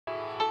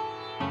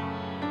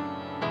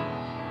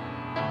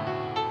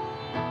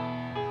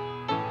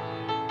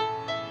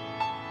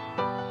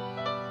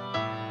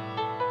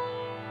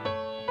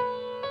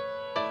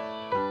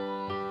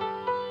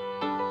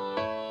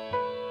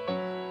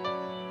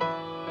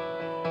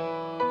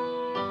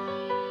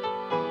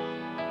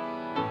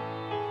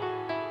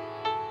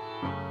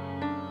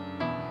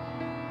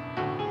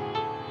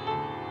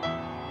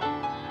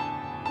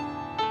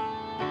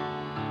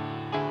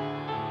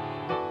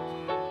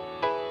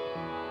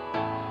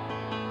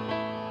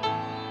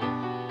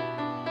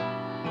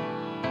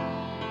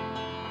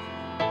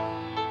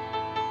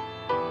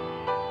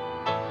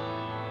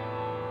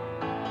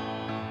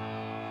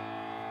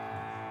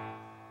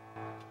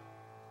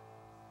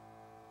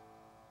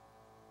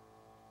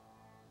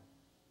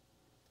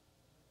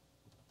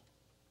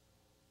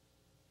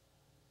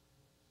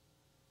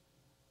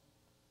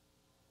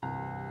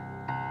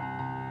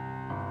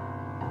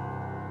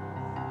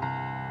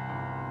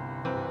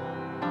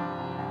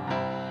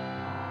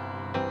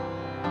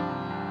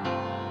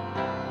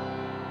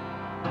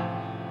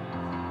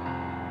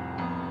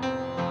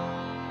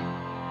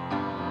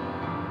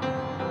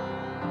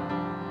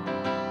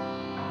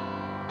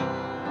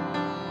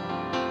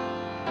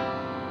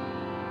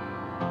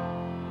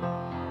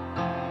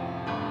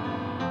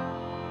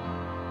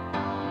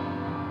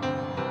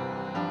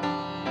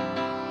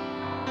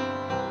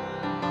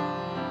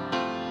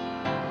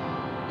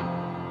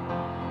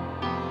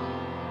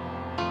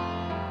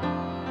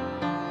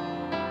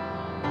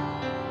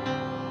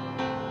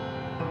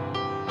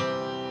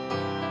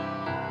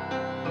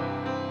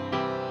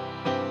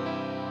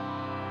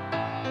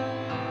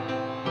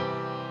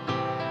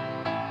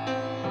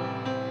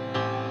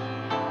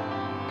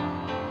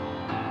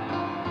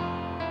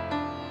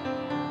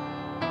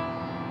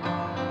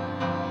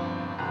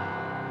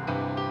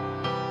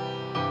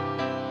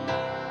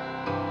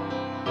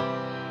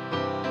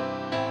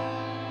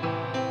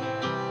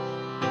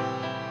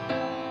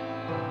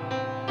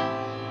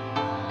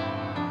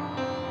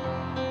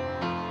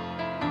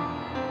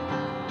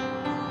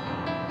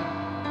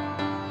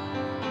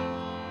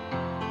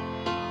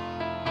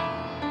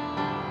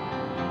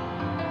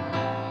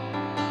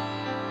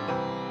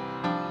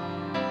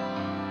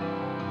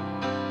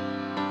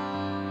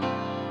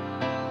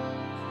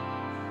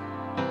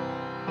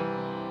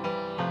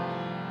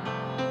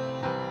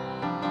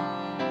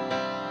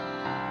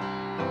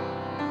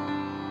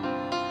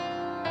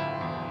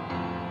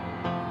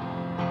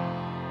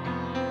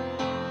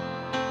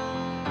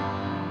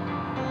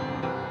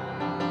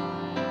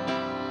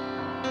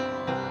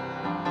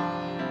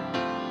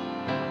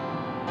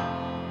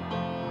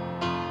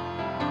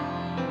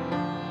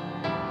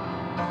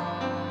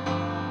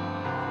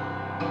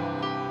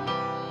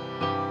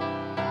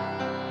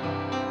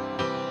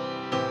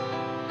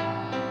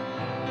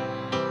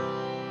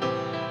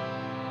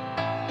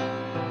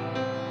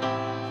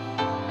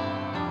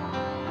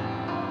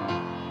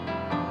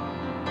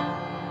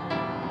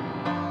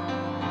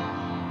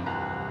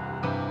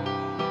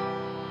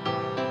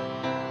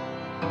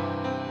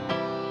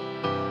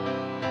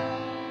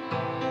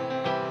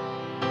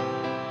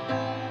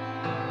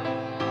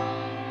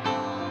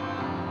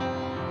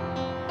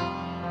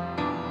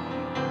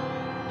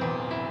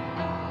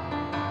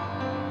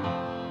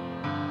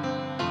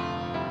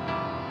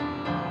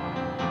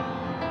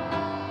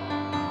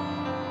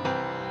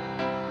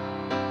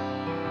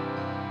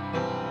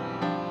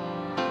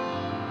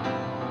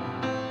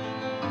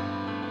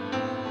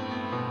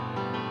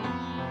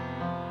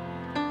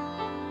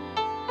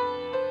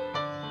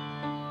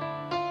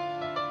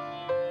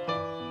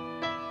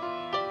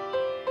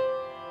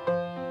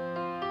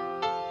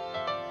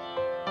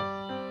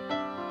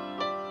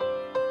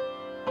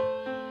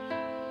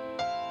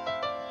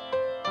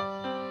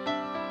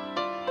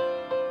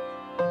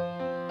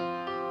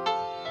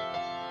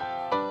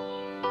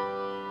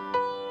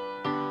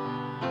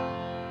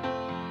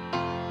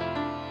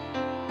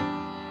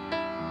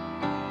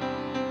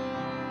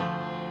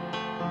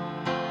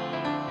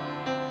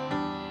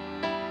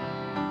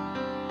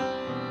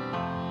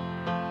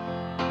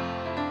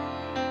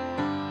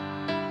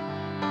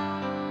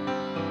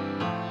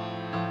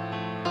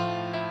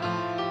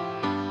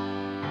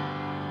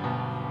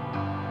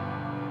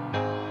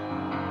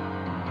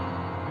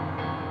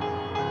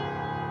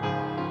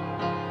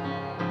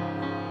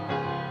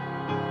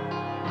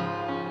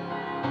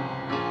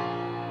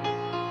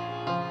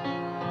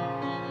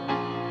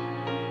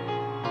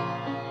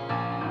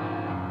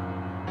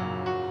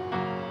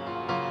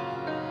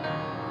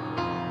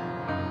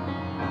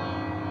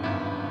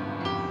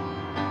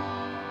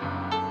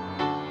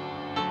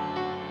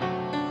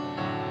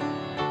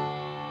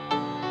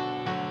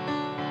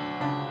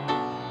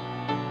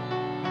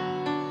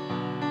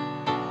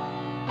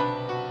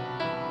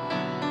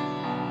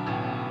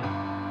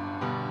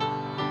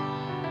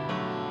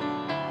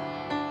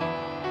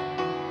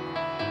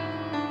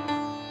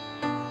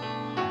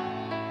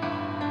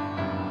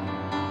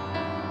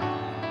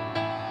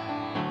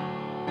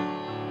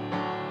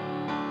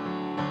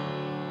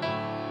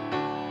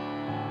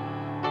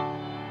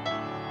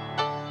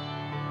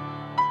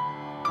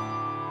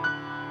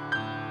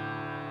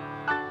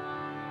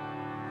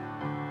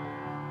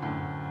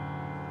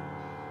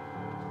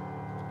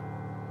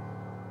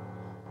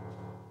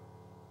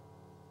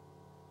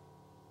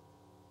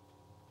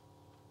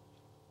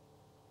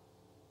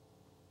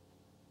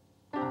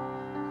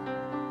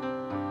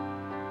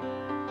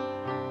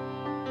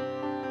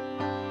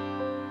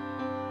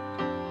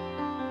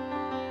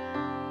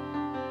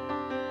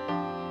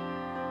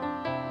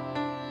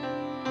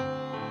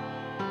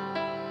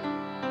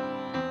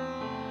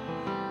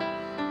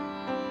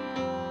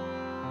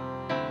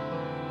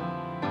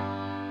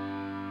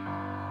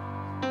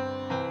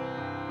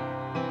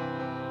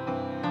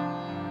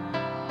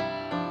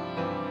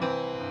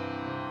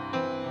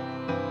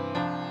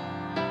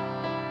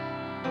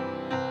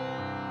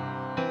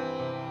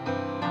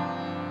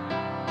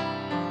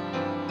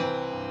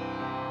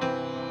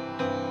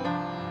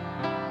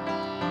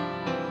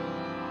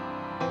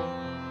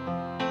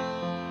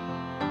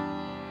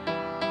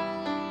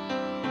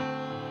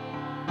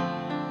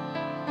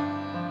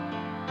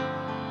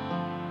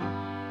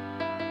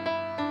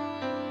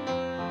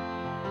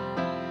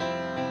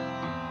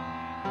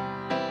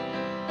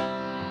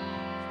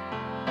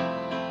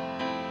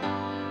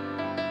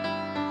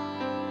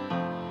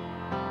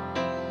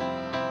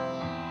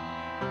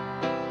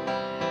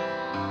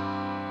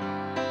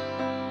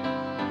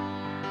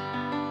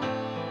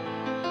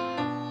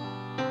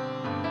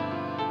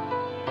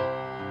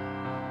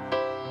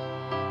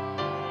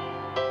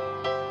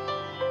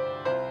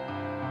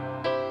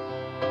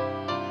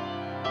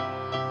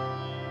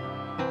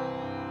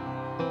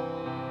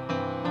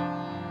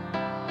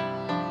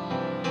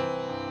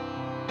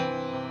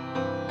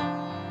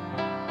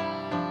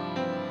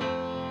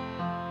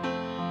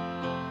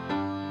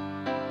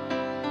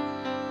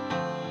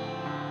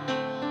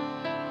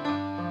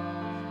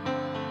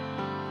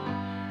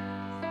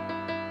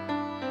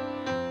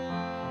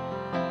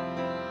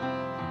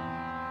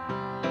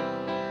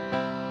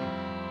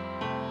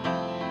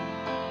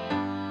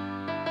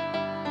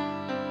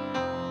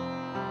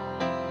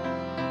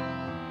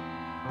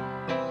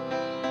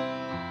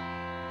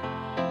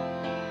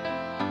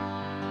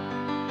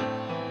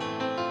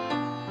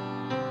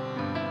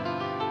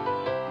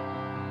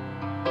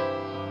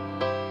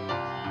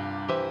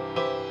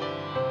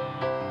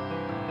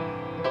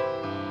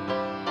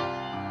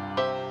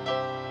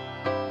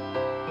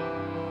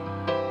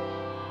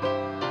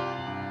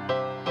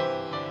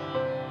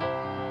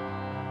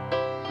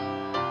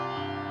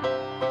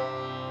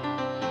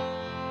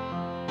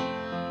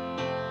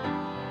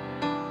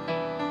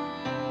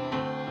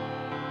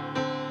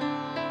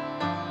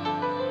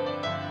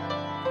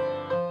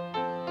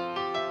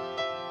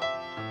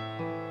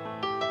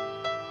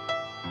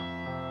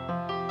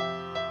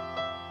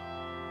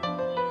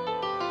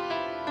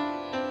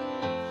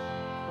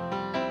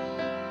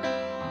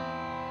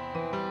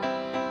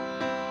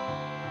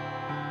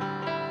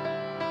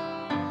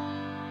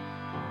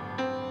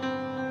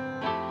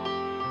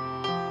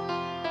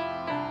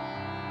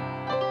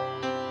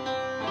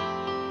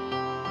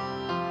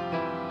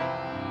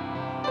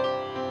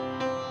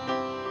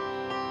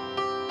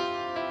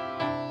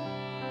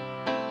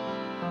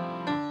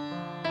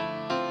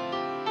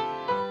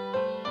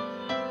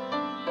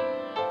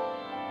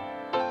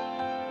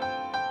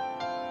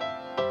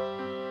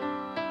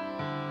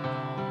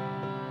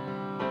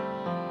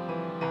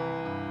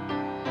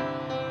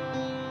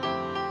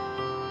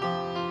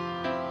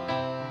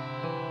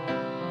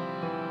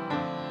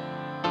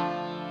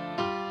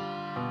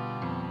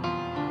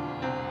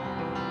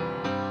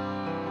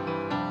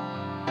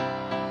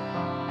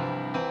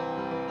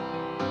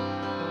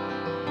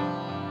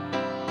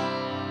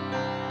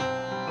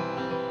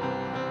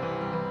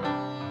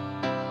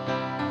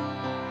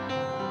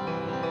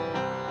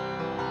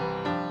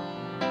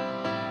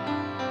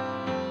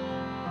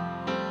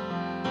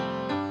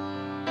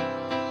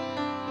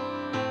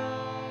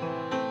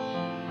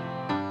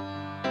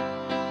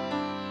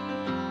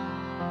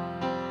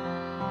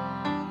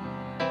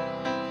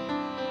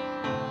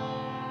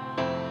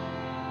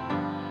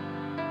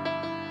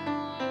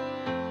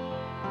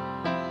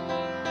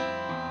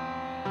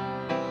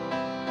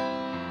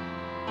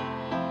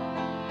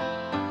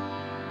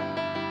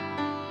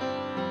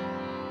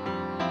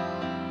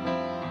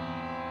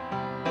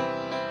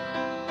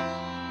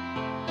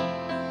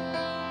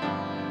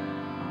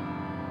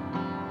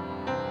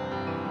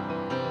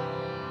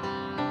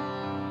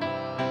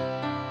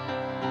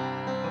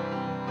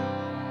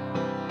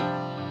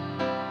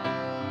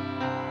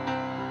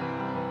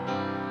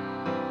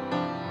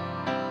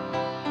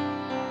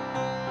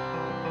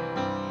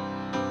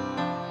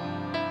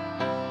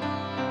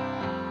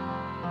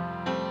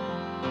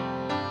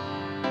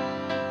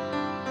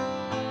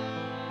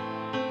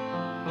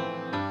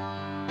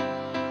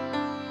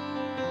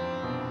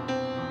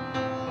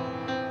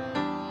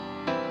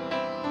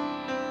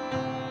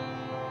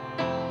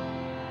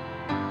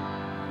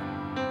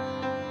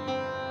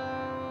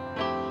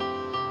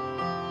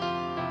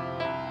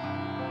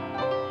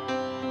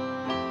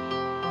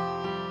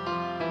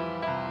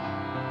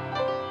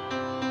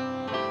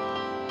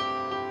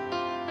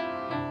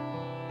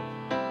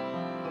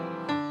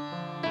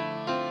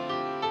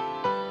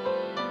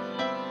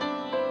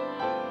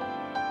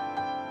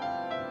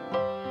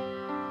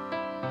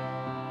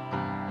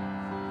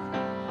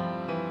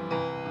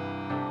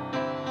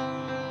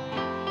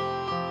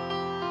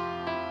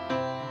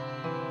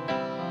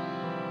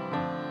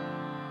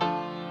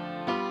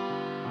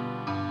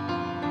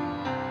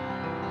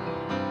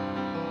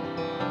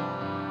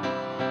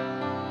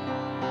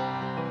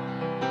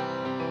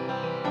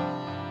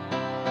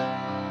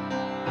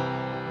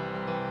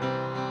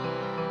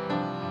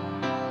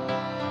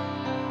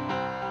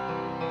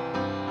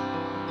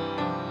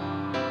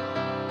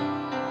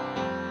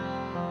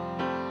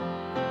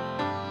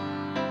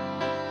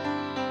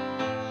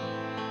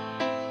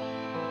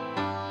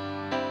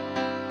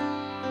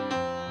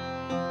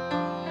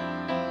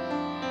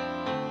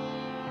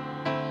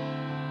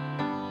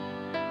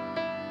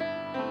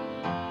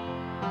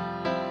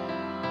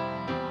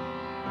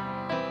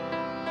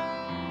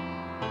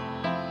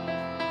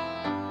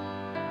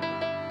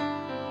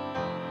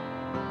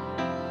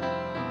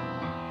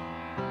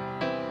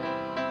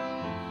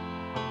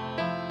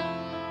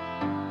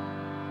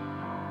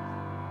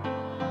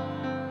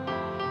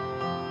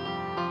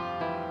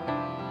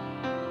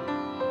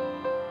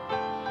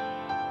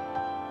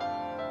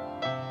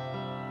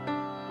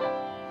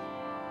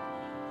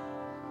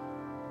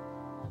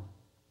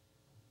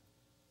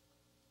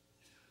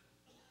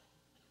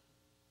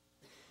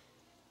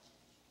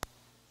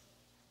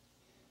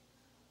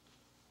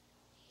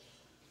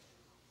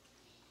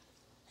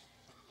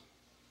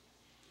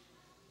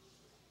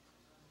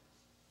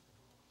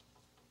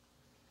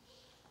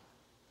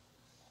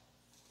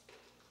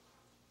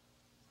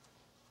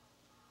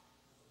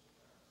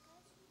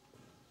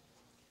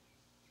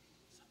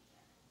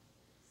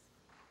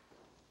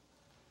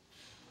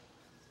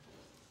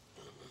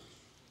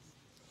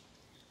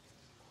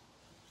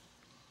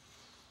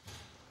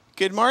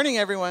Good morning,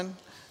 everyone.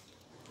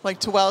 I'd like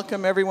to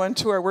welcome everyone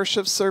to our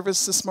worship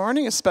service this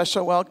morning. A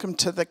special welcome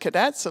to the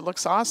cadets. It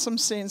looks awesome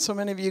seeing so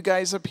many of you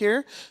guys up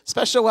here.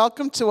 Special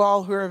welcome to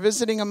all who are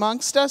visiting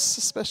amongst us,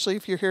 especially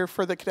if you're here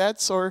for the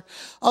cadets or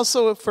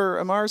also for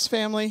Amar's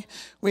family.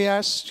 We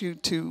asked you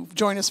to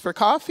join us for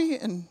coffee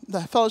and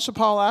the fellowship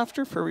hall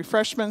after for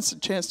refreshments, a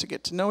chance to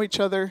get to know each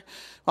other.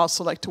 I'd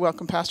also like to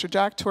welcome Pastor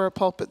Jack to our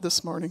pulpit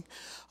this morning.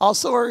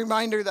 Also a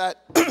reminder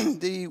that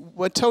the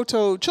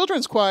Watoto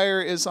Children's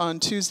Choir is on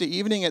Tuesday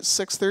evening at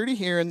 6:30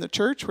 here in the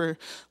church. We're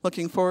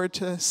looking forward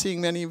to seeing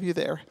many of you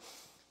there.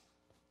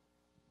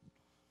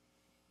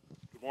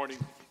 Good morning.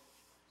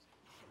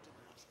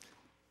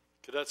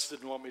 Cadets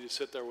didn't want me to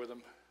sit there with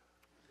them.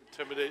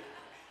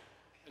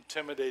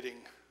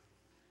 Intimidating.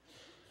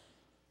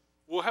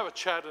 We'll have a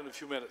chat in a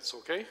few minutes,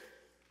 okay?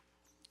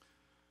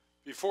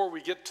 Before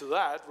we get to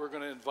that, we're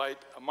going to invite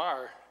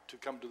Amar to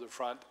come to the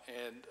front,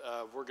 and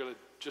we're going to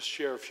just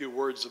share a few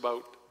words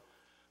about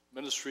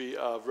Ministry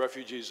of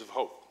Refugees of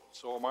Hope.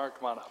 So Amar,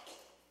 come on up.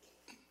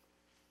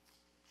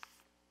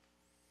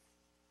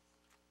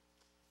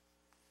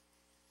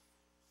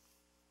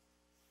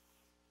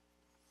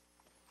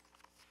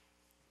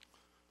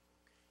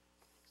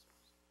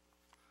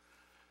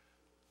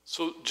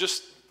 So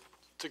just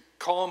to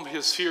calm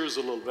his fears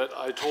a little bit,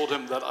 I told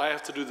him that I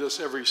have to do this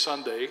every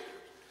Sunday,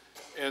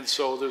 and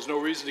so there's no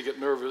reason to get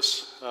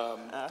nervous.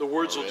 The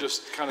words will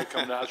just kind of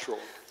come natural.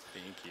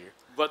 Thank you.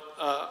 But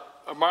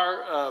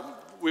Amar,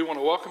 we want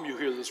to welcome you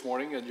here this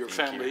morning and your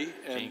family,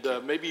 and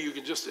maybe you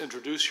can just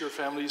introduce your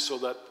family so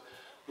that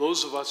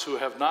those of us who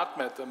have not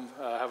met them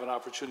have an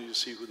opportunity to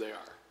see who they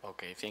are.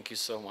 Okay, thank you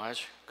so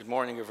much. Good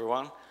morning,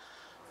 everyone.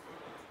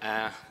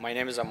 My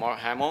name is Amar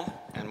Hamel,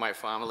 and my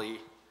family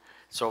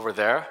is over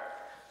there.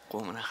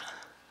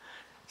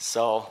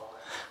 So,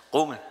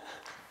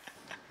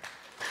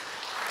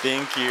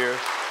 thank you.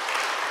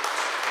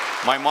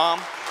 My mom,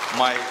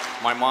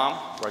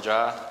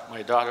 Raja,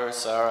 my daughter,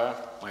 Sarah,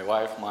 my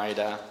wife,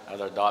 Maida,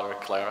 other daughter,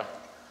 Clara.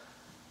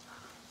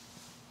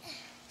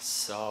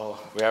 So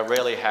we are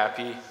really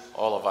happy,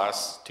 all of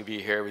us, to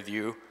be here with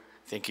you.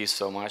 Thank you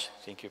so much.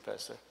 Thank you,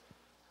 Pastor.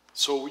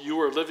 So you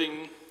are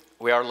living?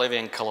 We are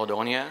living in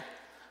Caledonia.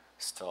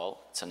 Still,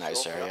 it's a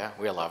nice area.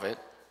 We love it.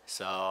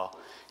 So,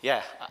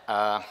 yeah.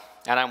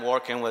 And I'm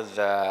working with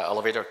the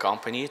elevator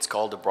company. It's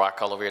called the Brock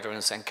Elevator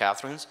in St.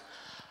 Catharines.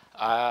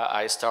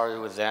 I started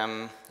with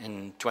them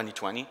in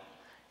 2020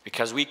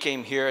 because we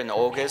came here in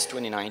August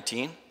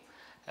 2019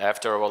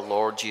 after our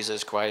Lord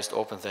Jesus Christ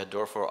opened that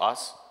door for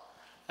us.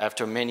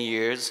 After many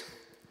years,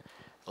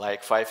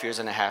 like 5.5 years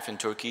in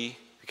Turkey,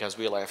 because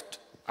we left.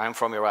 I'm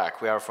from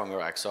Iraq. We are from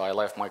Iraq. So I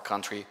left my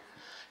country,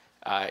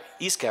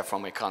 escaped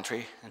from my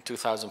country in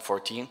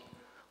 2014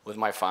 with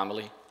my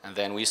family. And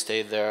then we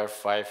stayed there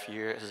 5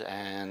 years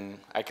and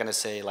I can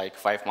say like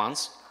 5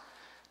 months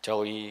till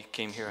we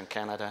came here in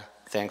Canada.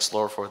 Thanks,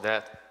 Lord, for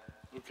that.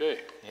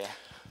 Okay. Yeah.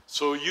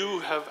 So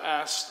you have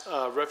asked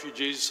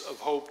Refugees of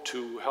Hope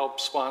to help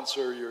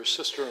sponsor your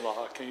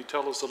sister-in-law. Can you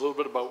tell us a little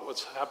bit about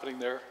what's happening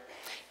there?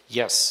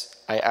 Yes,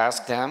 I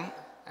asked them,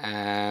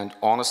 and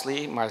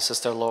honestly, my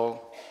sister-in-law,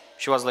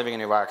 she was living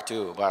in Iraq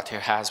too, but her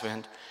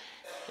husband,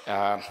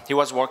 he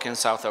was working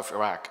south of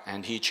Iraq,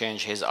 and he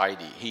changed his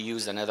ID. He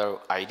used another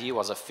ID, it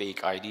was a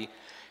fake ID,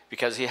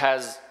 because he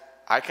has,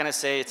 I cannot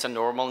say it's a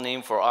normal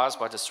name for us,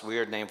 but it's a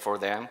weird name for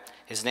them.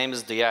 His name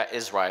is Dia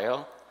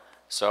Israel,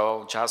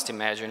 so just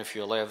imagine if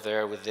you live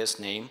there with this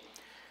name.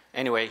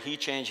 Anyway, he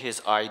changed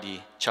his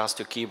ID just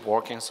to keep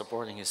working,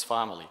 supporting his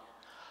family.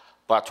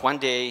 But one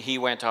day, he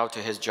went out to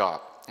his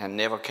job and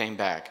never came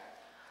back.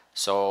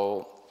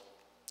 So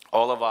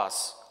all of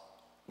us,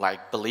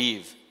 like,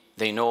 believe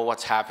they know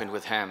what's happened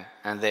with him,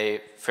 and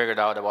they figured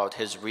out about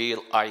his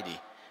real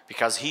ID,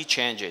 because he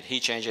changed it. He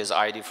changed his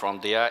ID from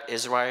Dia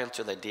Israel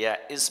to the Dia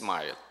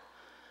Ismail.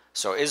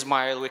 So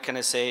Ismail, we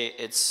can say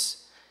it's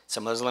a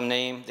Muslim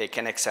name. They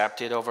can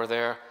accept it over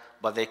there,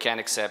 but they can't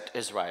accept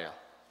Israel.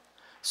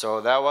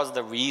 So that was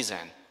the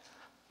reason,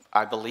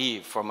 I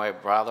believe, for my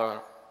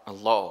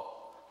brother-in-law,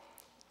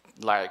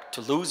 like,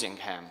 to losing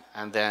him,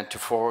 and then to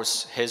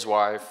force his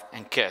wife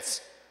and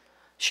kids.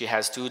 She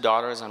has 2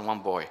 daughters and 1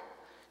 boy,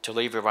 to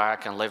leave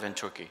Iraq and live in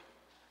Turkey.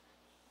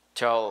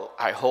 Till,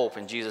 I hope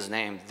in Jesus'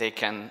 name, they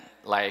can,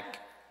 like,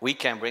 we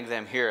can bring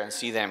them here and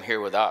see them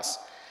here with us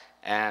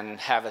and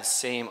have the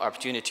same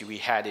opportunity we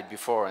had it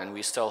before, and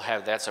we still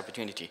have that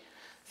opportunity.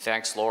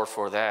 Thanks, Lord,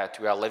 for that.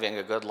 We are living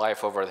a good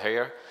life over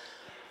here.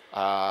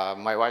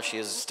 My wife, she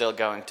is still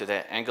going to the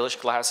English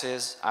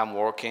classes. I'm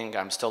working.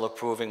 I'm still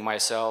improving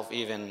myself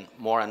even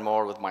more and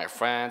more with my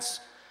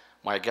friends.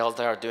 My girls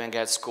that are doing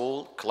at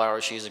school.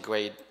 Clara, she's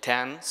grade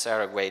 10.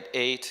 Sarah, grade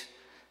 8.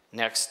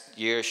 Next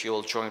year, she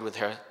will join with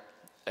her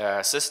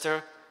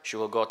sister. She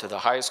will go to the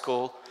high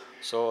school.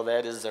 So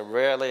that is a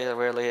really,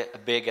 really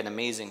big and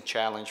amazing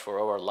challenge for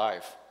our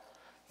life.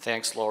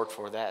 Thanks, Lord,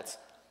 for that.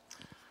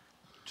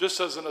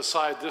 Just as an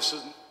aside, this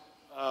is,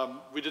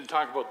 we didn't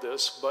talk about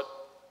this, but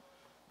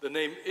the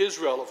name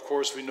Israel, of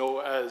course, we know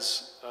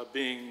as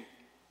being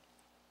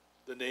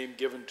the name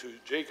given to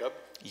Jacob.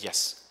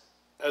 Yes.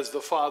 as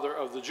the father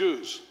of the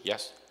Jews.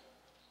 Yes.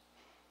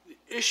 The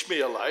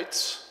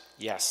Ishmaelites,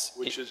 Yes.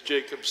 which is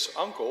Jacob's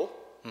uncle,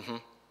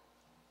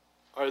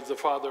 are the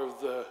father of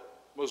the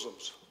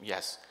Muslims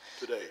Yes.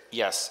 today.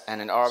 Yes.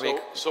 And in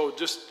Arabic. So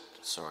just,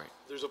 Sorry.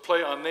 there's a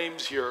play on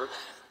names here.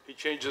 He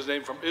changed his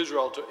name from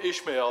Israel to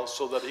Ishmael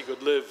so that he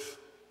could live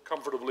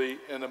comfortably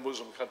in a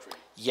Muslim country.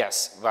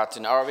 Yes, but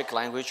in Arabic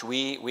language,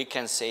 we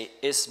can say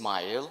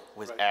Ismail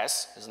with Right.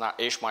 S. It's not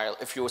Ishmael.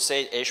 If you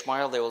say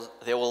Ishmael,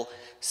 they will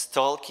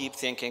still keep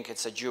thinking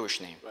it's a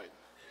Jewish name. Right.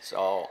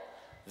 So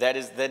that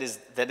is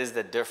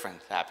the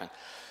difference happened.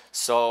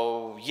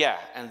 So yeah,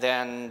 and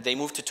then they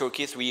moved to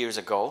Turkey 3 years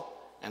ago,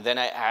 and then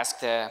I asked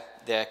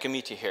the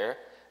committee here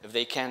if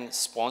they can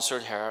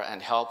sponsor her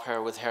and help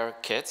her with her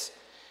kids,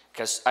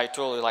 because I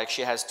told her, like,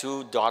 she has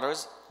 2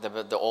 daughters.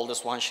 The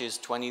oldest one, she's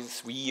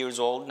 23 years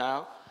old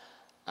now,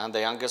 and the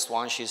youngest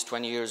one, she's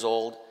 20 years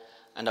old,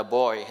 and a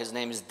boy, his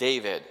name is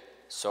David.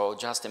 So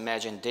just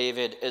imagine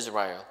David,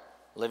 Israel,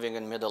 living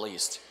in Middle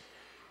East.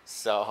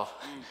 So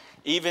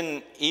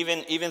even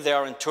they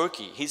are in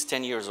Turkey, he's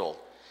 10 years old.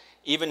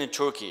 Even in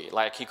Turkey,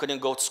 like, he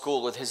couldn't go to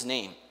school with his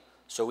name.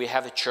 So we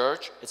have a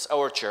church, it's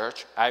our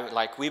church.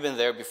 We've been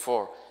there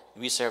before,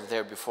 we served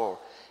there before.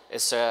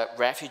 It's a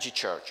refugee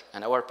church,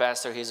 and our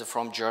pastor, he's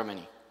from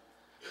Germany.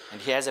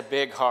 And he has a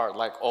big heart,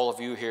 like all of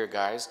you here,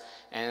 guys.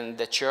 And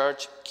the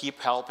church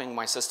keep helping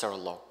my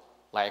sister-in-law,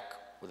 like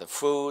with the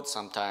food,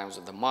 sometimes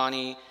with the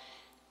money.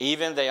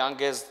 Even the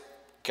youngest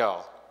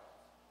girl,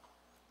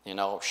 you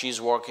know,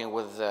 she's working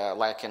with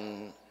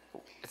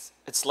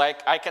it's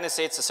like, I kind of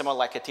say it's a similar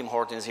like a Tim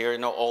Hortons here, you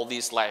know, all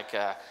these like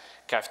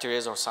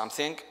cafeterias or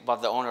something, but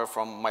the owner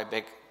from my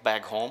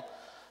back home.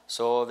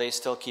 So they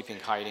still keeping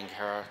hiding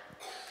her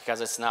because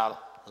it's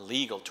not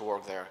legal to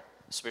work there,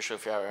 especially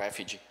if you're a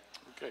refugee.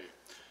 Okay.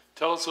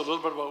 Tell us a little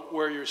bit about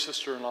where your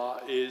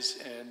sister-in-law is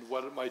and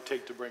what it might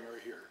take to bring her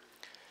here.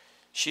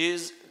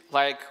 She's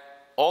like,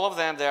 all of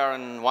them, they are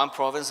in one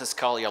province, it's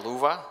called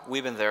Yaluva.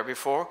 We've been there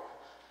before.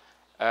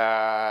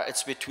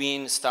 It's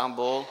between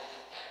Istanbul.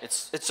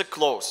 It's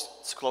close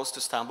to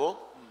Istanbul.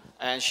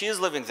 And she's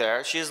living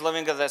there. She's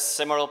living at a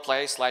similar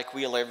place like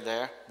we lived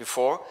there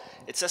before.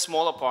 It's a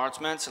small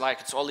apartment, like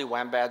it's only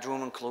 1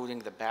 bedroom, including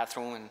the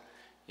bathroom. And,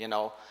 you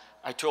know,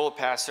 I told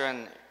pastor,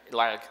 and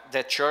like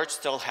the church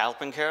still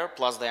helping her,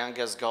 plus the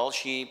youngest girl,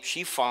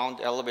 she found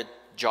a little bit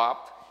job.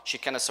 She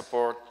can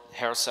support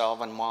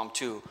herself and mom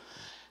too.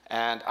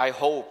 And I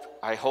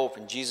hope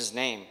in Jesus'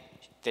 name,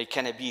 they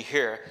can be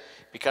here,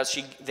 because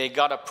they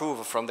got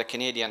approval from the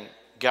Canadian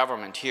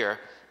government here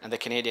and the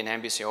Canadian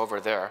embassy over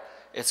there.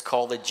 It's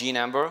called the G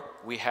number.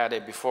 We had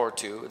it before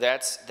too.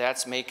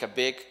 That's make a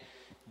big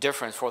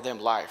difference for them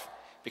life,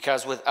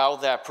 because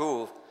without that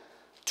approval,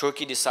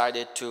 Turkey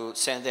decided to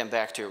send them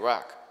back to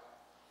Iraq.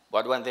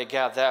 But when they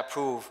got that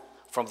approval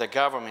from the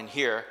government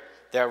here,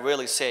 they're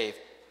really safe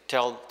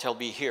till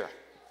be here.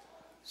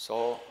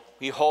 So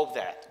we hope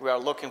that. We are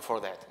looking for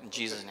that in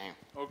Jesus' name.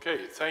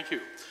 Okay, thank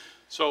you.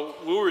 So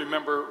we'll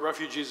remember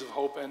Refugees of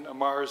Hope and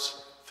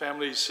Amar's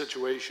family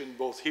situation,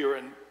 both here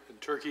in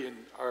Turkey, and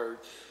our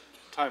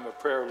time of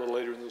prayer a little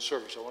later in the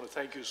service. I want to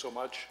thank you so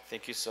much.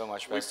 Thank you so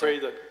much, We Pastor. pray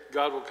that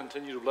God will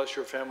continue to bless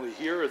your family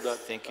here, and that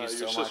Thank you your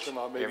so much,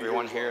 sister-in-law may be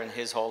everyone as well. here in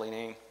His holy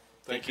name.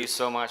 Thank you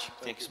so much.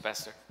 Thank you,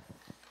 Pastor.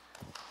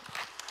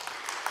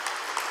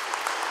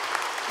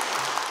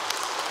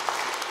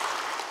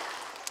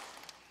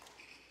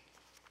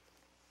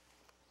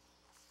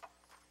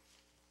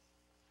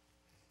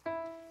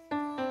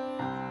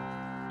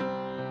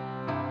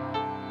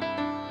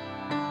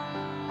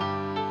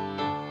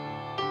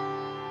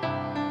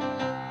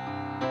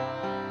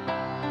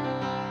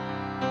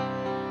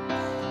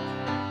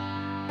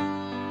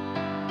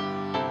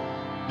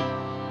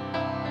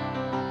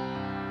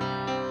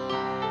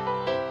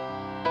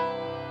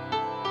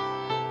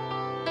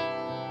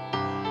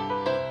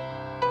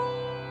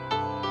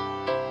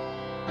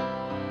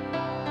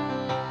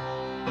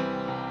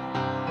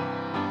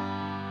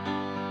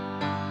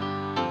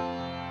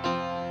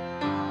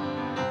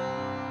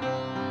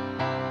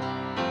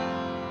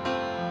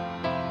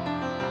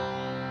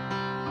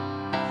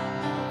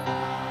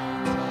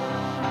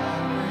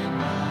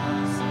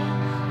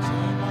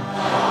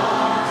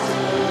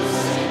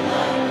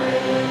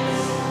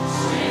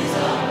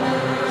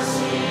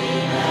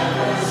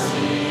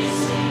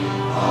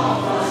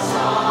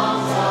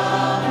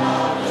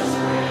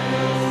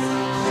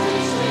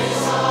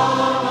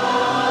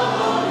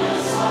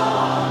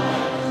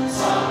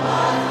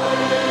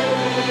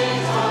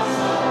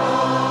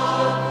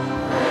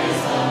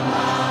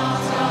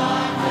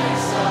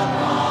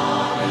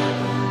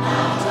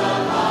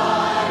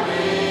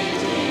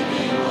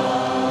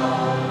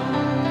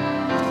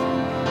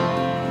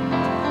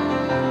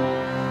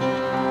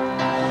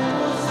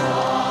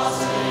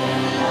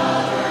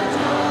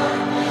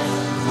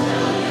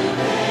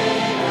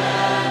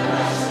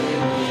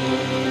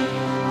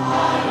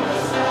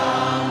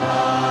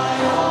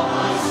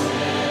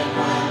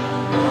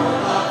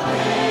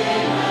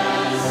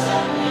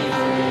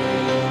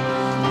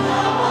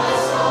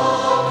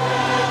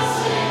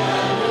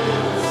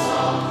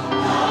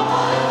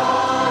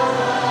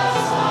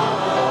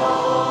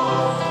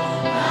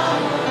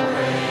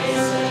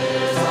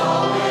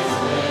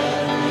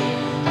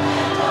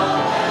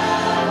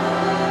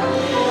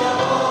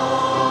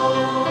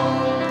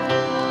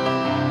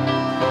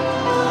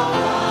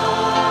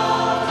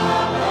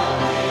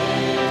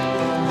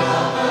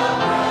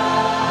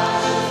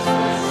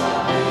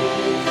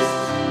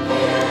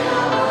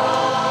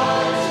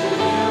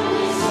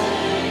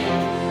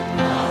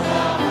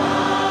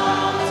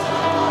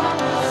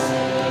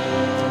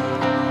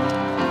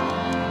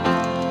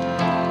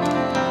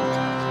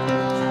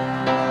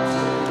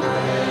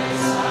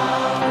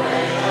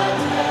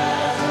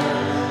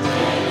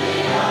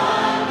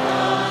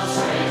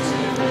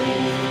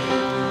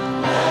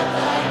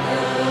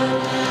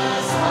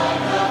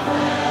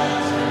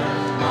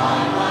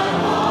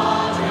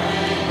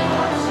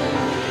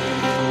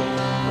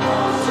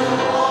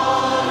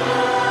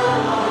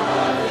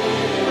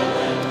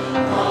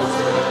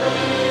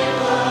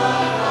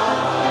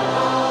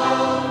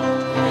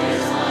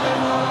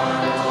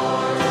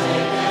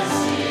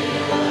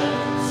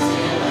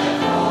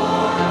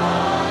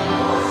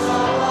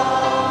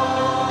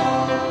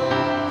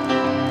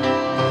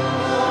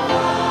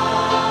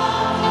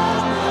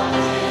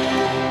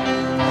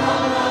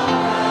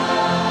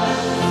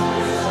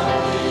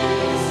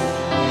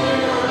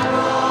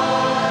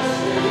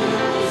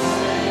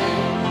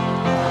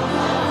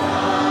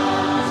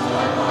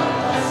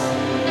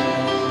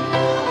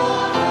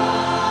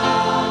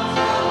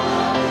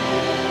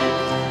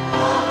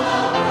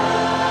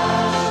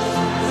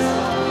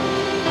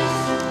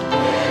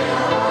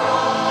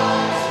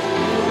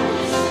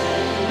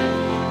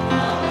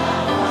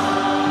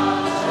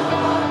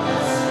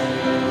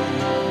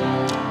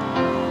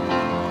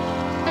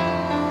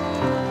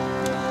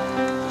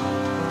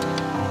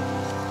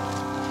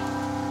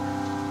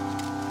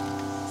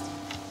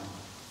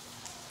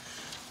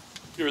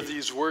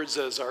 these words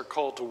as our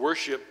call to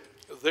worship.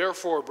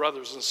 Therefore,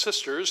 brothers and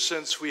sisters,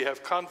 since we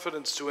have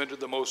confidence to enter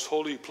the most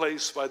holy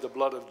place by the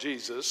blood of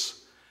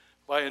Jesus,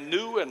 by a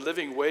new and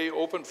living way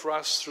opened for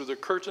us through the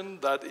curtain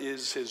that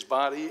is his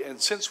body, and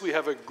since we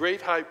have a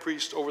great high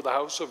priest over the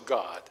house of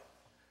God,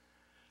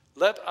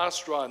 let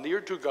us draw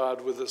near to God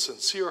with a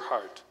sincere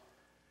heart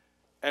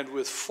and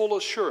with full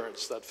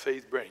assurance that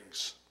faith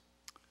brings.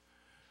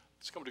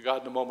 Let's come to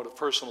God in a moment of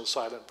personal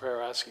silent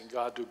prayer, asking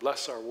God to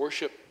bless our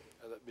worship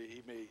and that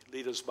he may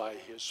lead us by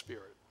his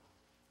Spirit.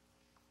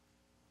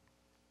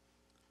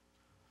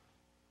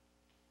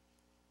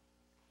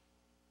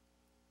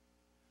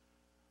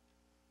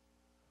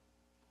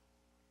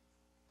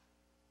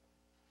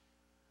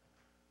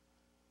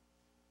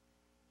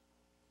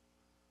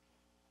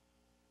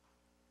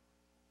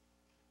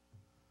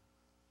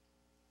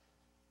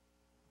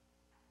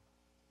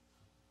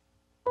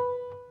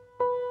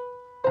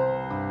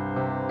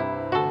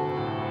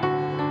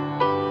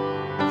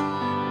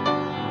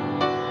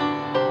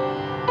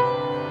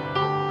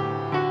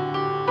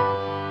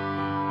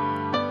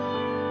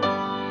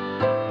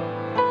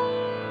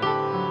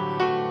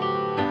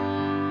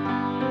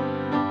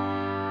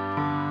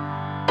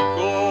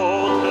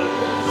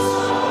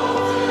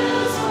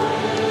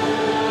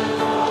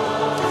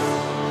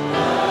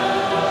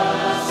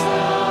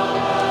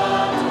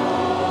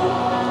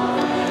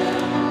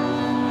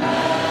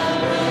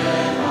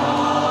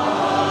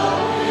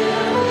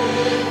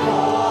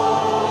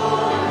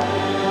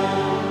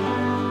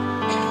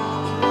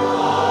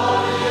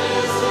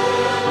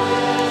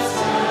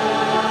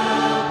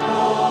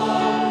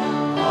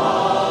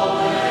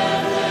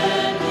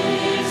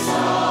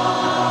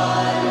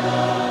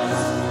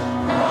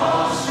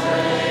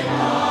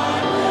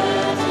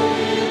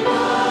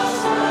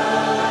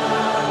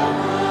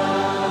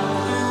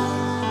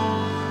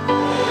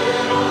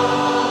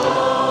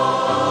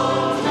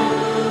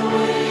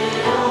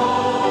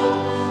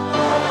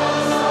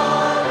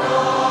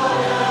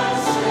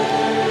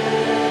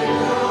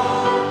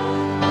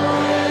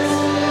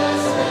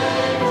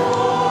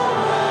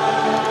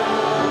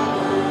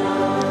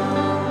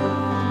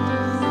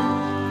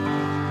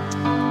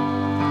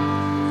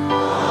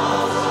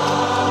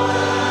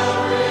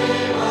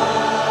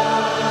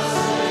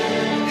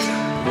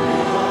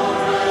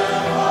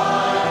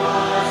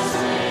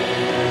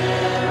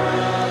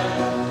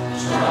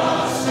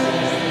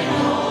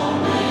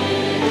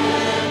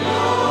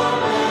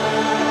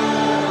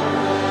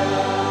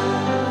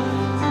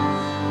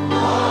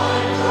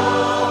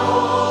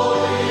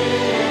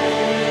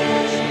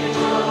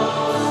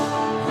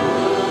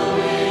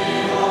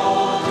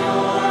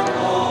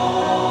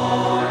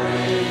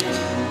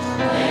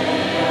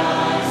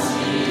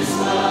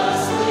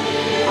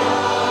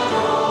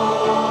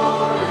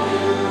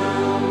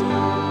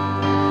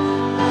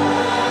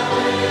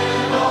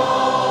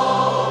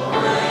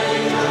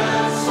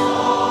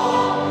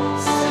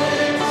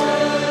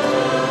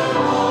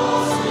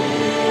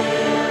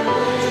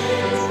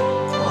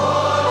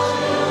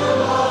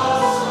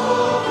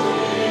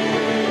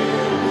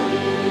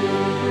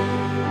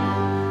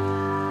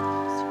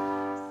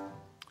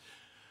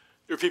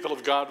 People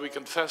of God, we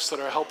confess that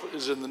our help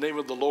is in the name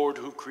of the Lord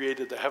who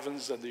created the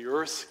heavens and the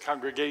earth.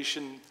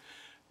 Congregation,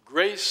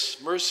 grace,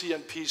 mercy,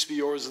 and peace be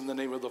yours in the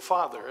name of the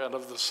Father, and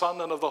of the Son,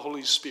 and of the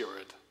Holy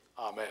Spirit.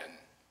 Amen.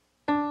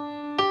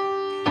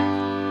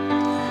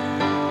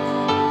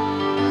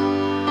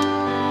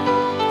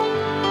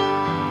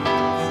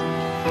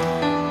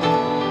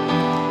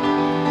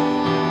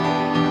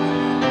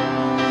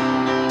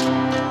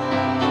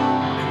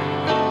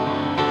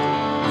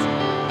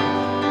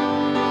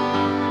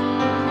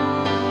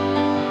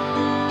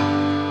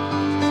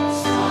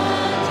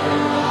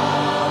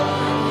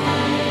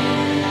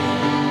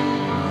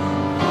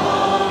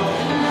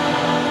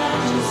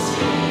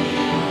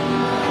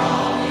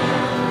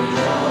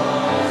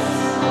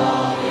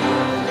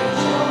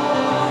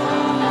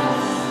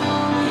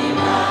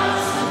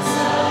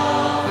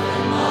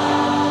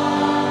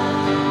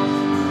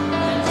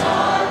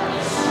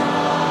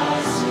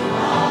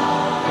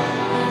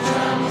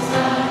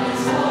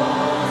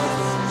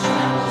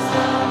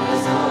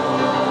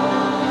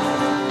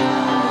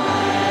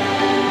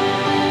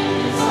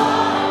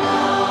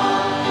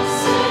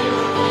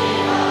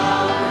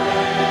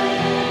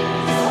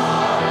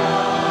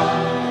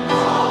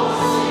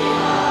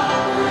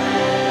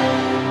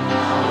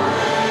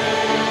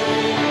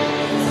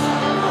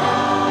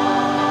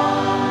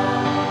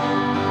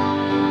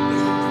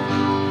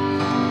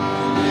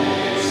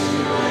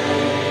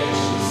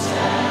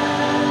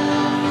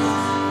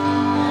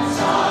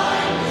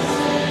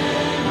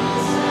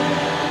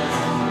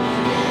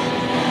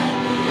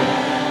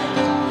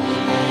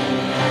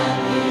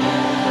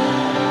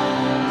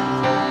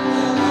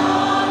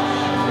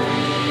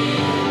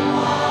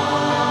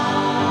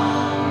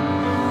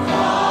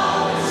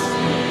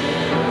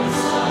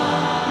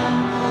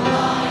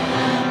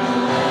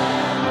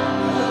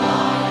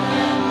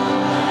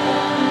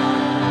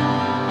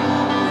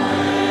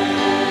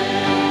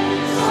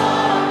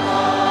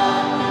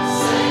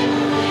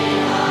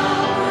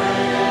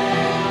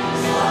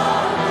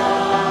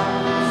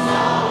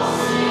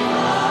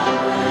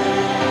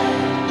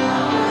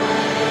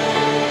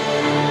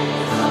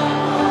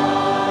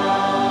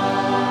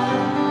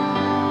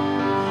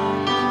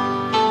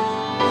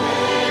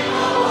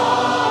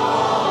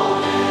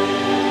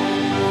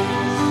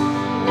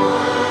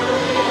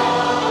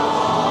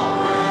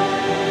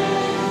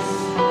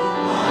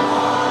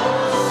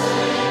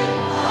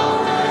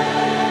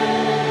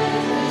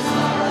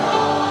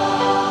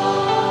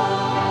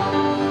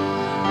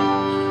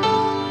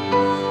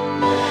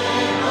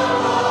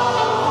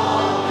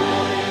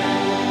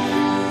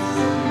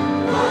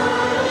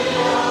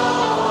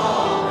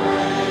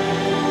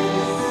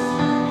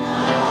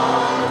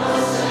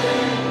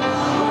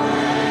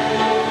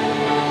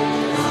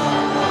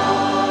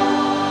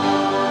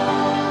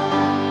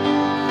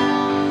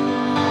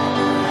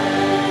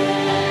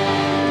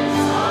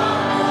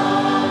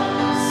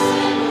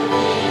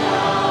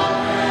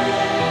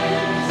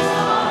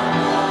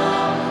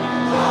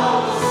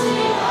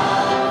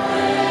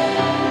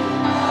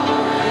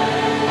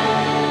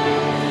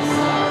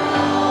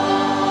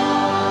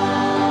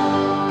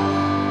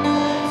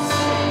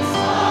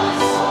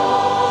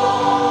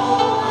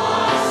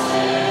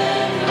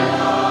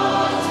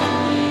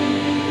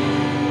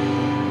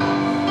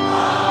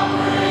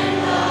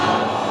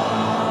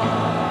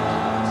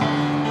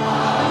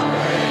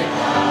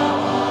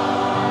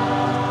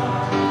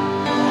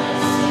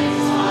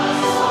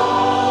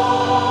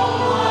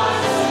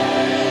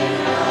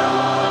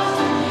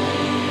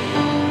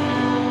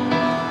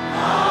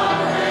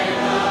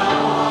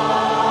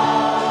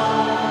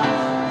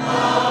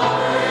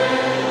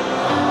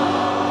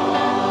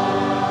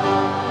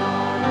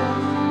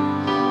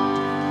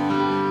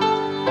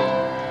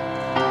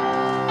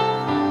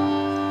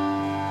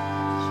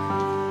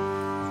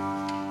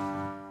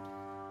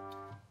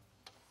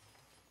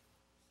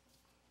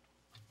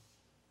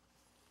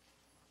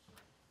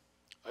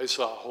 I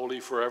saw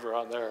Holy Forever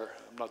on there.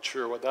 I'm not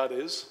sure what that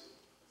is.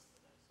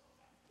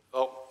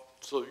 Oh,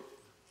 so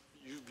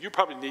you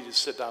probably need to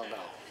sit down now.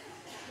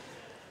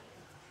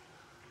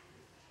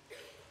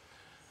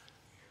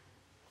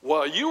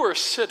 While you are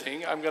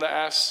sitting, I'm going to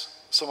ask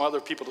some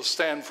other people to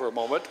stand for a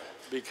moment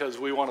because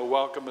we want to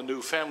welcome a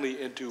new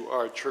family into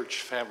our church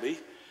family.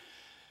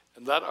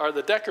 And that are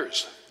the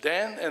Deckers,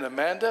 Dan and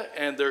Amanda,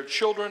 and their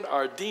children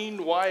are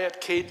Dean, Wyatt,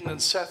 Caden, and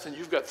Seth, and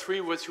you've got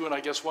 3 with you, and I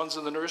guess one's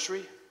in the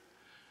nursery.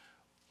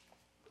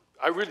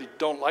 I really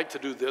don't like to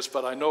do this,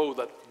 but I know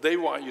that they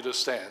want you to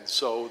stand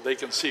so they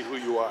can see who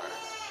you are.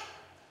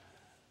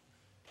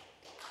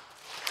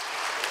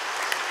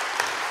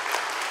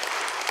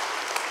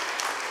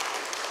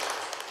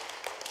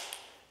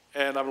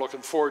 And I'm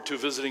looking forward to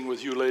visiting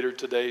with you later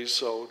today,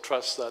 so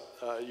trust that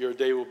your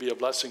day will be a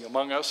blessing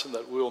among us and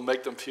that we will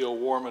make them feel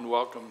warm and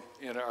welcome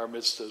in our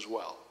midst as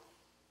well.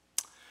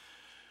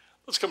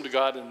 Let's come to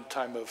God in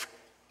time of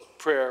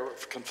prayer,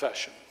 of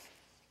confession.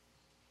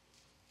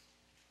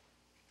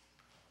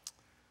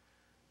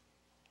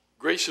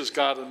 Gracious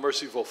God and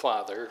merciful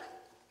Father,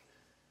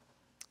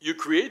 you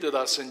created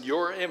us in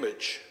your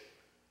image.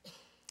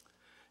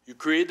 You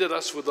created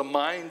us with a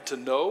mind to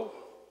know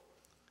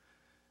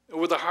and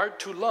with a heart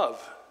to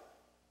love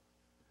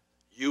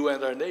you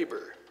and our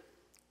neighbor,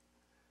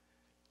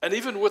 and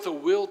even with a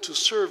will to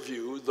serve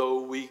you,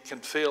 though we can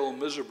fail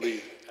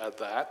miserably at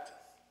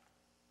that.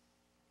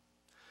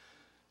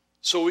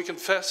 So we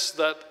confess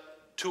that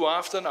too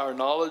often our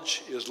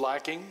knowledge is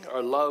lacking,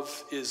 our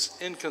love is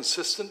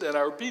inconsistent, and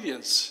our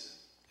obedience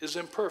is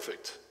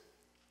imperfect.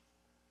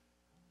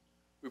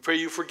 We pray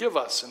you forgive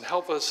us and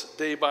help us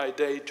day by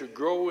day to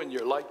grow in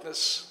your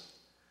likeness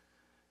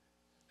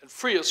and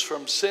free us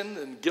from sin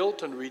and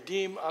guilt and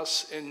redeem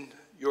us in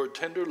your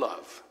tender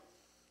love,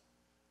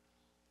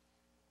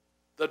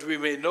 that we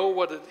may know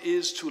what it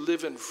is to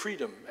live in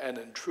freedom and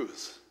in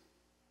truth.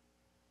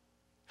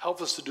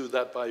 Help us to do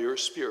that by your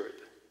Spirit.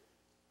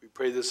 We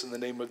pray this in the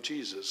name of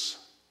Jesus.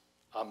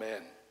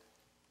 Amen.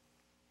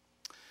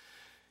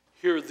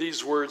 Hear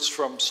these words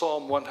from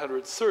Psalm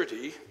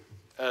 130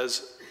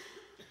 as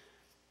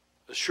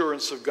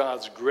assurance of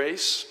God's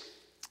grace.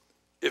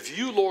 If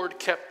you, Lord,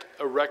 kept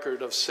a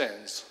record of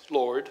sins,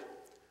 Lord,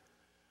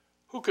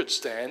 who could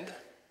stand?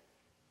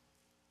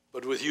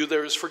 But with you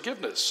there is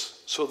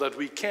forgiveness, so that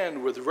we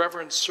can with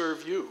reverence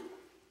serve you.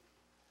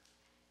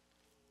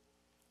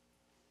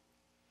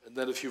 And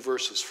then a few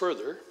verses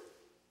further.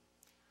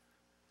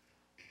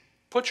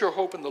 Put your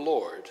hope in the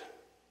Lord,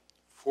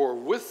 for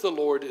with the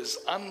Lord is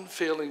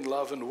unfailing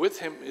love, and with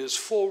him is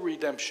full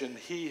redemption.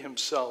 He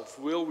himself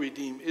will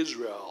redeem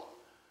Israel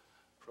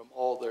from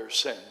all their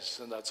sins.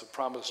 And that's a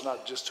promise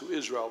not just to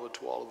Israel, but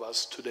to all of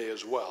us today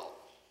as well.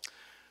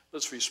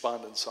 Let's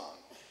respond in song.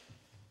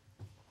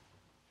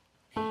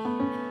 All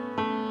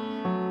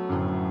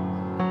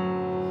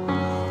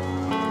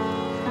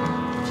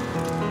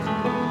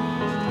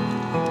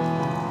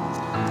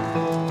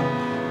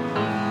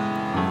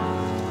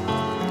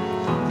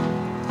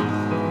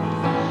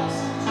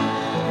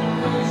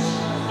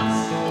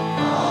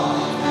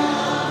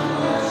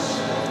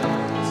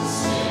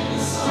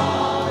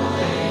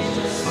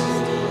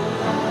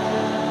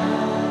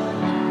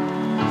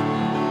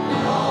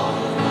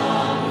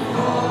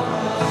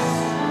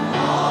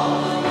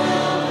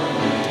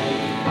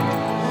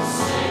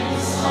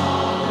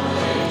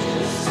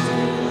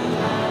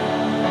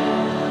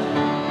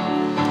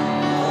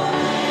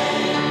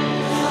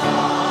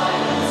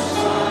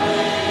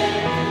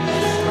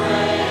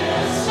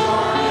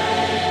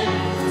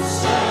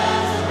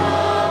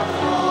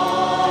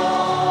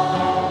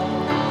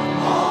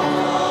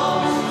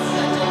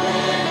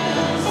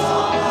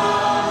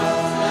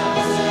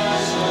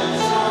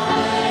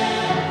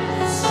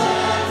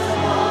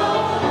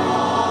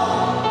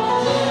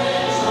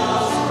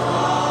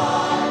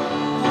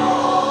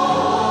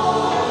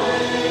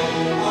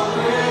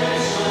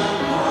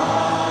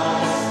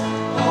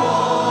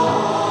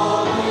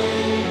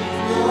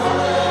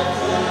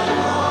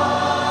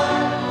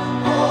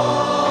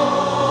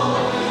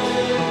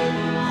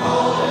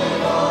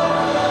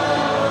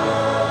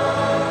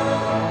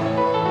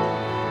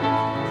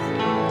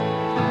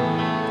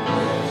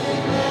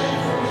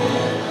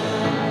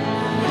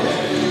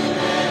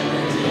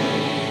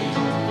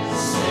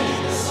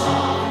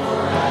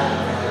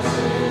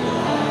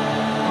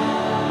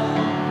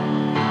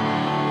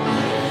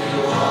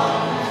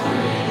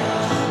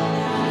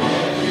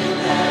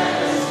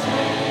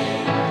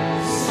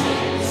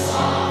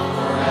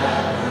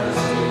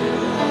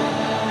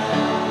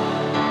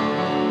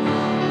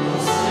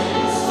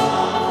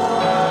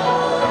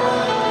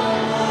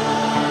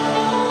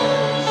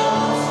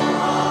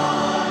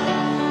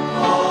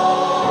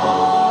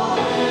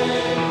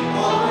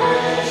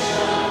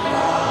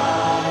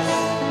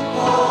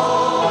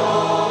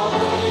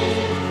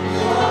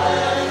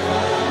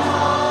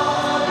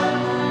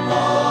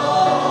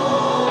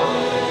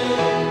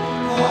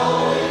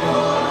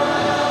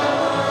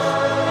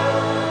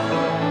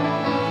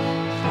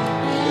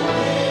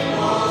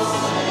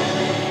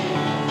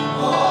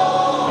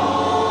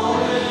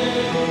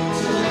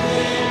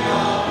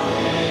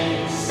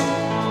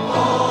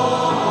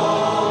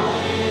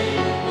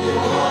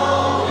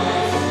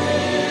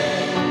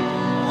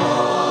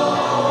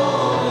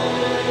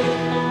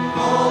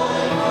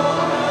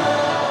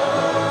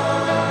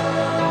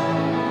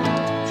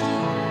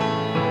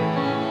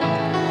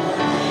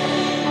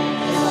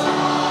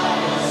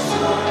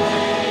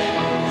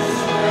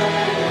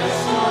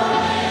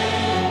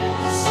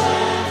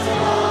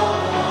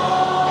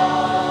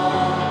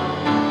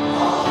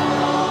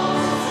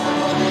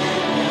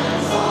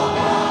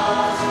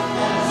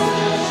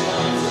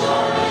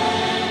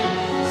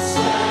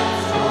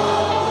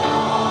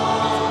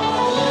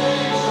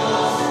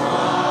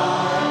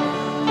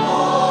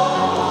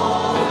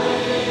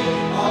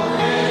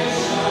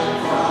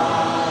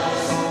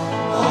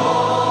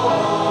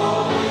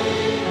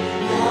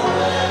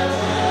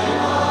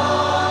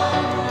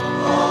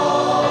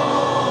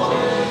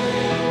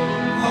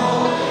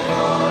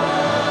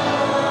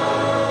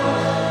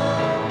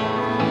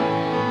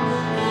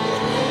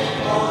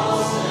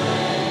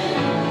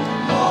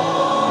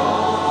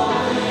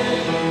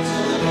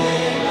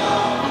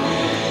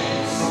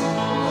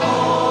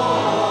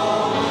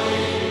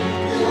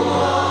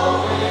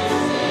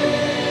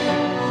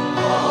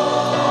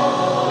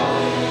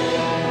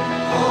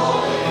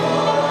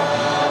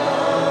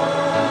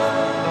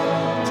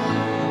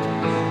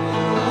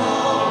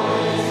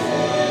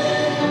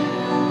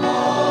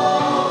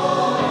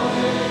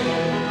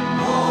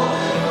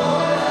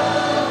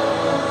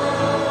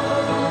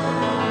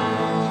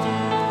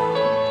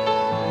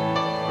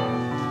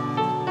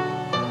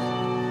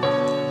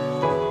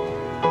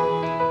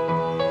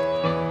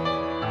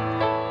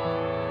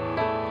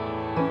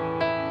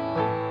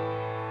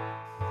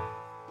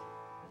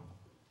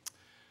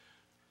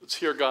Let's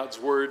hear God's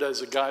word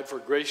as a guide for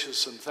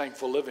gracious and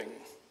thankful living.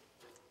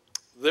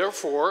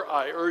 Therefore,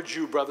 I urge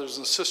you, brothers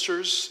and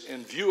sisters,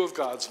 in view of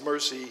God's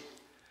mercy,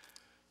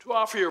 to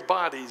offer your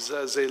bodies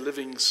as a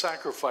living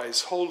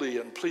sacrifice, holy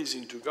and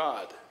pleasing to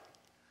God.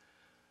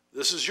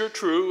 This is your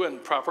true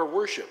and proper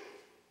worship.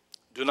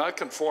 Do not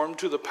conform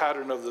to the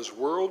pattern of this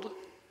world,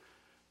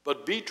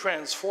 but be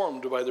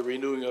transformed by the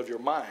renewing of your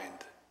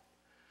mind.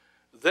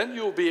 Then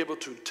you will be able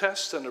to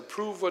test and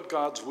approve what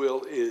God's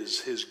will is,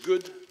 his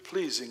good,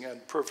 pleasing,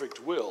 and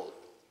perfect will.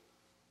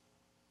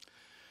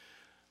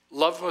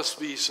 Love must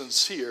be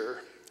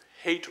sincere.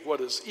 Hate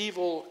what is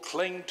evil.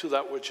 Cling to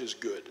that which is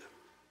good.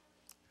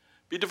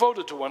 Be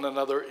devoted to one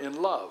another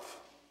in love.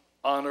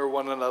 Honor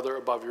one another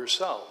above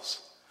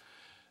yourselves.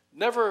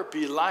 Never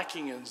be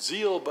lacking in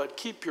zeal, but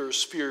keep your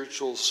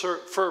spiritual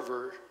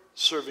fervor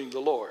serving the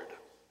Lord.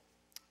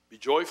 Be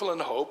joyful in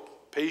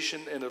hope,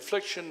 patient in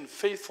affliction,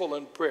 faithful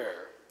in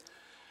prayer.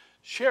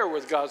 Share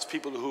with God's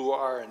people who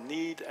are in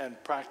need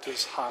and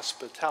practice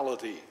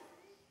hospitality.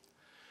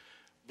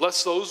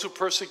 Bless those who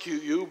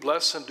persecute you,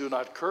 bless and do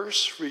not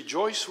curse.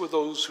 Rejoice with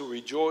those who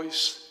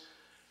rejoice,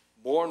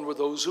 mourn with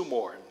those who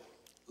mourn.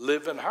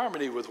 Live in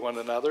harmony with one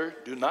another.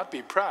 Do not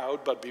be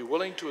proud, but be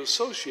willing to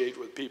associate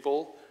with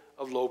people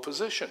of low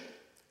position.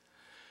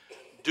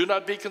 Do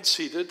not be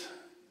conceited.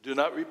 Do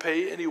not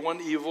repay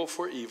anyone evil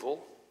for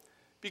evil.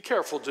 Be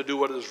careful to do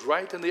what is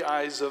right in the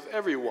eyes of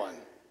everyone.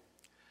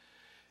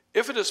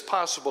 If it is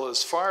possible,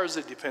 as far as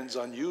it depends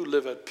on you,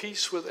 live at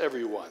peace with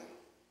everyone.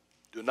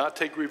 Do not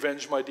take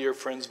revenge, my dear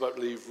friends, but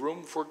leave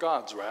room for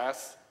God's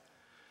wrath.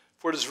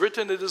 For it is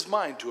written, it is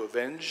mine to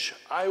avenge.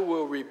 I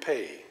will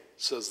repay,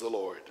 says the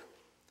Lord.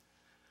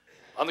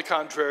 On the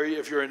contrary,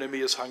 if your enemy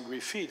is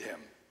hungry, feed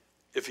him.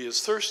 If he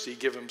is thirsty,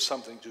 give him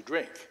something to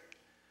drink.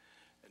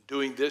 In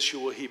doing this, you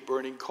will heap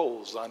burning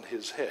coals on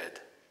his head.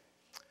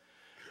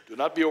 Do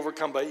not be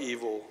overcome by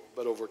evil,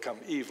 but overcome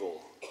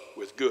evil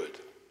with good.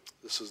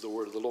 This is the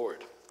word of the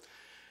Lord.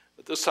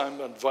 At this time,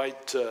 I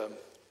invite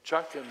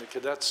Chuck and the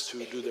cadets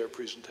to do their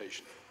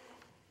presentation.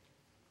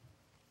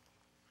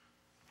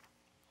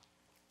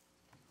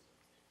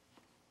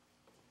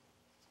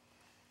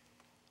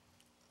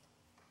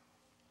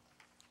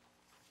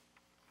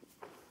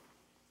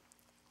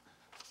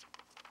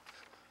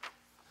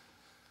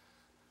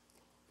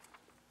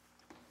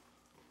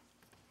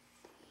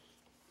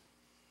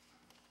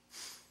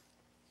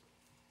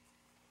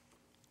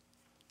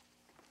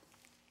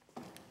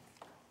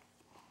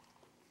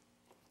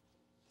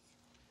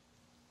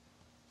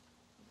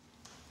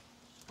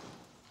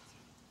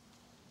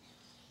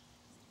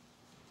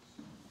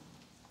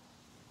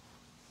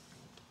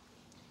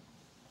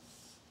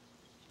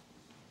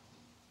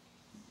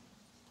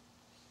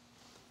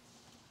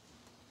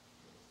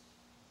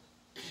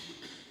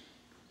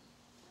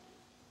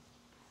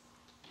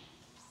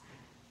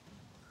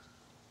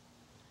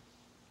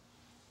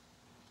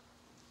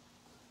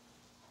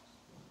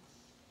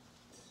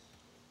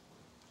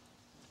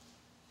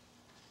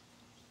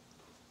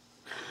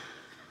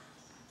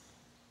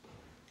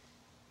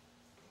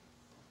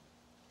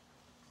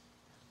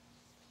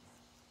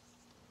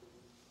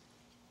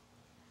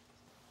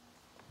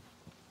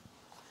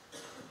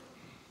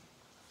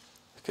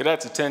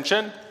 Cadets,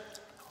 attention.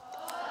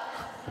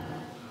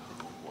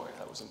 Boy,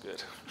 that wasn't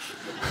good.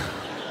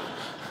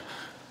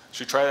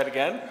 Should we try that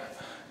again?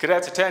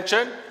 Cadets,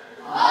 attention.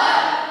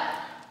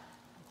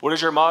 What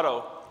is your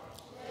motto?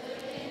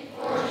 Living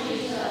for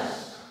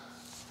Jesus.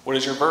 What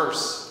is your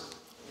verse?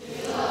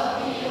 If you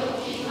love me, you'll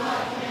keep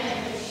my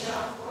commandments.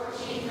 John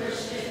 14,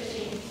 verse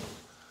 15.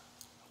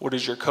 What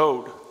is your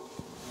code? A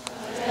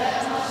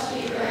cadet must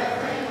be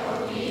reverent,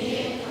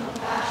 obedient,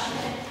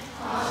 compassionate,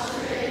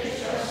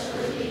 concentrated,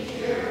 trustworthy,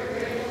 pure,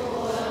 grateful,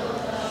 loyal,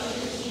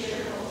 industrious,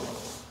 cheerful.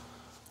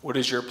 What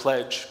is your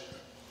pledge?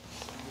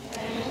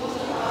 Thankful to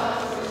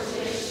God for his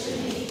gifts to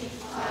me,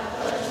 I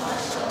pledge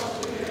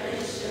myself to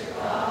register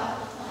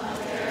God, my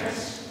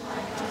parents, my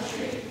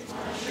country,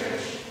 my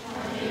church,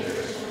 my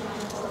neighbors, and my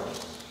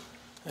world.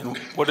 And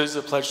what is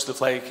the pledge to the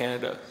flag of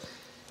Canada?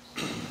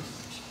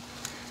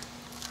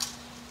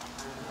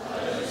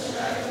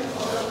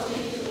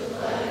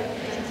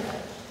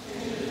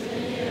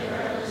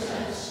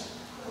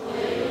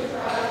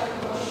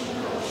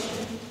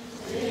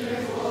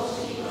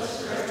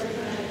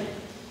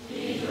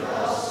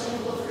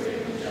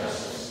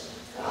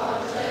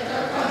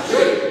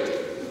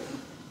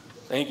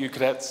 Thank you,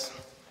 cadets.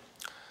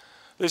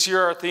 This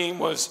year our theme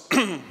was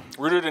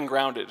Rooted and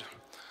Grounded.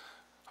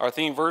 Our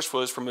theme verse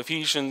was from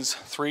Ephesians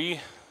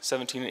 3,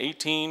 17 and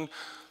 18.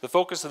 The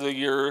focus of the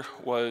year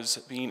was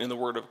being in the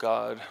Word of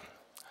God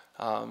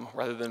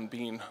rather than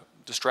being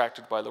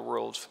distracted by the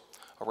world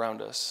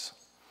around us.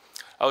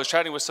 I was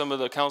chatting with some of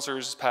the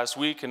counselors this past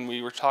week, and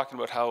we were talking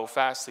about how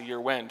fast the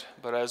year went.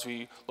 But as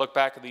we look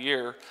back at the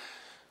year,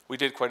 we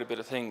did quite a bit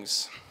of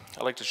things.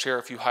 I'd like to share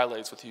a few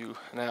highlights with you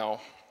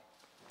now.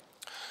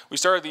 We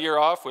started the year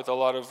off with a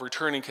lot of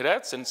returning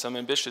cadets and some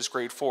ambitious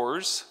grade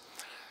 4s.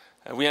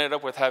 And we ended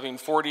up with having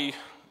 40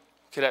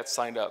 cadets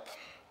signed up.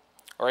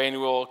 Our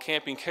annual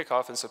camping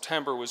kickoff in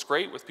September was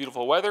great with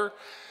beautiful weather,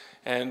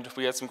 and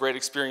we had some great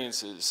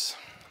experiences.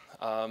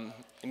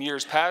 In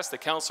years past, the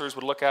counselors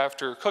would look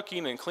after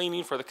cooking and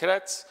cleaning for the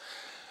cadets.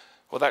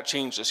 Well, that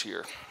changed this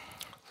year.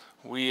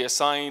 We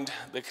assigned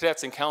the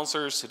cadets and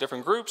counselors to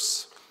different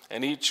groups,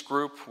 and each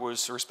group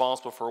was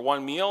responsible for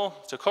one meal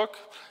to cook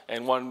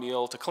and one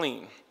meal to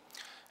clean.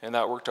 And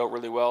that worked out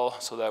really well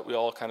so that we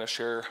all kind of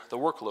share the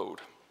workload.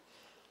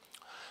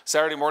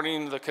 Saturday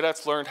morning, the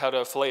cadets learned how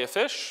to fillet a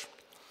fish,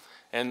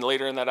 and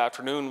later in that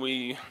afternoon,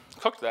 we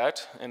cooked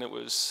that, and it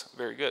was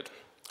very good.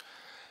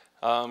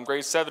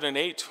 Grades 7 and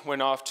 8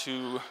 went off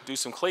to do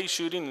some clay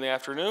shooting in the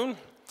afternoon,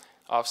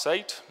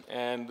 off-site,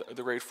 and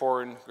the grade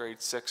 4 and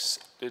grade 6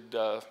 did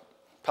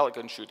pellet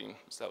gun shooting,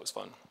 so that was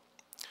fun.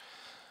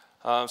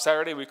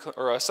 Sunday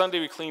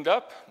we cleaned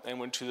up and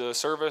went to the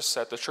service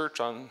at the church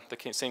on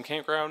the same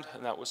campground,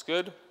 and that was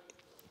good.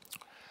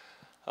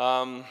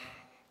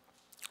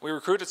 We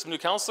recruited some new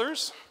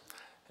counselors,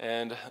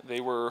 and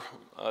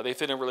they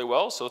fit in really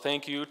well. So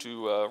thank you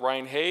to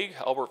Ryan Haig,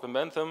 Albert Van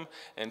Bentham,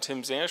 and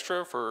Tim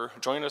Zanstra for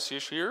joining us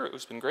this year.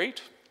 It's been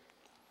great.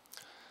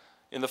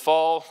 In the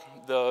fall,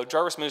 the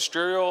Jarvis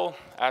Ministerial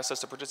asked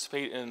us to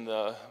participate in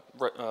the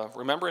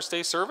Remembrance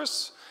Day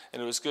service, and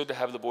it was good to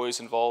have the boys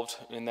involved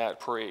in that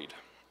parade.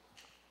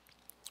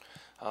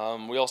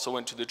 We also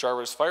went to the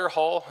Jarvis Fire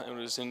Hall, and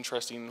it was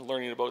interesting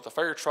learning about the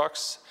fire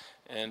trucks,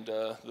 and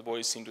the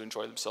boys seemed to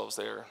enjoy themselves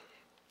there.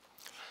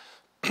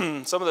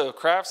 Some of the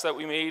crafts that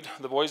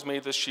the boys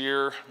made this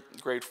year,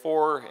 grade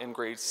 4 and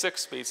grade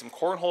 6 made some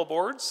cornhole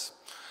boards.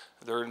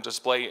 They're in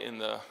display in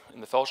the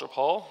fellowship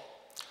hall.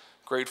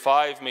 Grade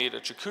 5 made a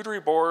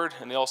charcuterie board,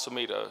 and they also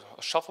made a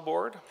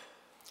shuffleboard.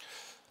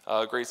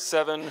 Grade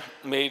 7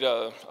 made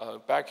a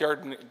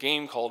backyard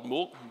game called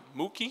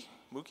Mookie,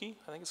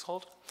 I think it's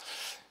called.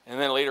 And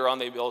then later on,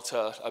 they built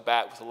a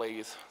bat with a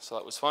lathe, so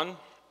that was fun.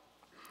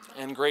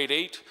 And grade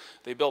 8,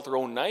 they built their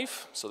own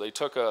knife. So they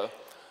took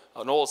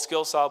an old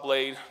skill saw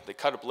blade, they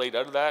cut a blade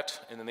out of that,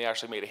 and then they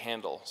actually made a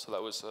handle. So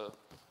that was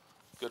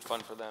good fun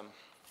for them.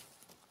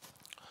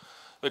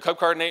 The Cub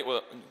Car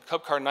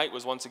Night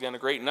was once again a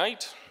great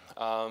night.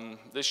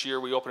 This year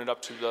we opened it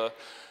up to the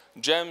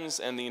GEMS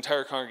and the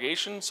entire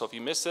congregation, so if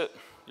you missed it,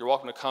 you're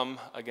welcome to come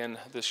again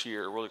this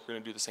year. We're going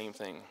to do the same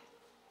thing.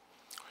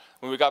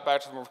 When we got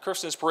back from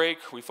Christmas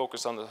break, we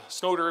focused on the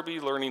snow derby,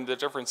 learning the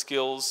different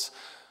skills,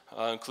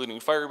 including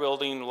fire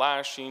building,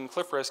 lashing,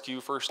 cliff rescue,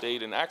 first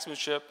aid, and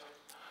axemanship.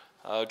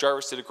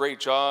 Jarvis did a great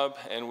job,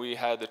 and we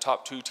had the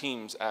top 2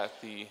 teams at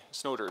the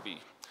snow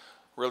derby.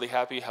 Really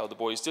happy how the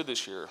boys did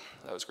this year.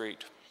 That was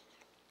great.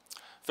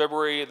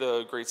 February,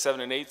 the grade 7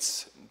 and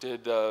 8s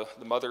did the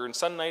mother and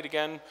son night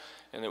again,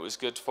 and it was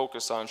good to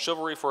focus on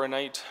chivalry for a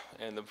night,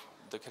 and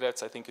the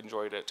cadets, I think,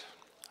 enjoyed it.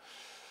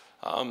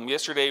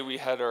 Yesterday, we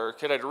had our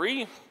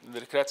cadettery.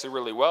 The cadets did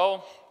really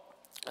well.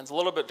 It's a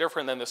little bit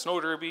different than the snow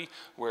derby,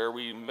 where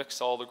we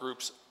mix all the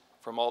groups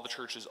from all the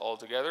churches all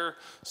together.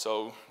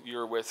 So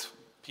you're with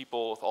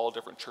people with all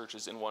different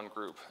churches in one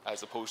group,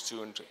 as opposed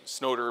to in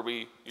snow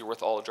derby, you're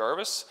with all of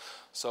Jarvis.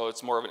 So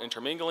it's more of an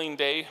intermingling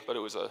day, but it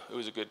was a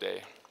good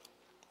day.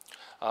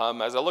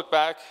 As I look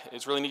back,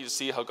 it's really neat to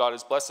see how God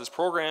has blessed this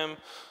program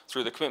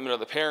through the commitment of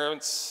the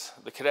parents,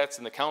 the cadets,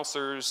 and the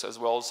counselors, as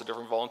well as the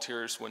different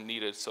volunteers when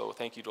needed. So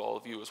thank you to all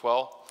of you as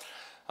well.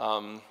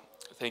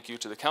 Thank you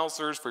to the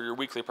counselors for your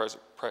weekly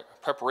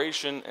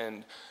preparation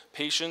and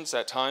patience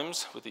at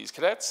times with these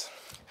cadets.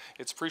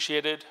 It's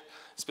appreciated.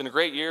 It's been a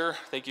great year.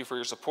 Thank you for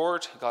your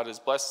support. God has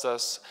blessed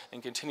us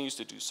and continues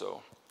to do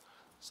so.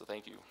 So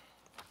thank you.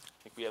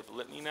 I think we have the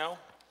litany now.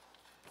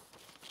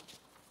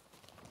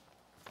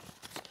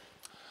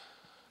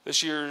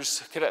 This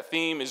year's cadet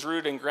theme is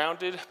rooted and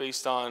grounded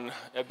based on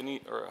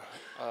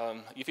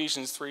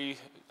Ephesians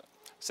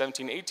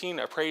 3:17-18.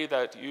 I pray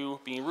that you,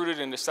 being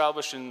rooted and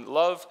established in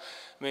love,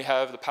 may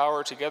have the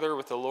power together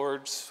with the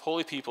Lord's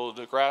holy people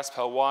to grasp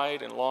how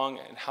wide and long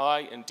and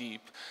high and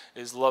deep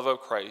is the love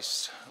of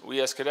Christ. We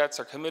as cadets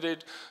are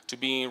committed to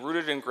being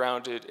rooted and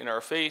grounded in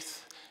our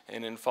faith,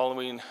 and in the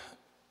following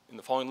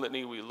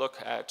litany we look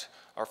at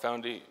our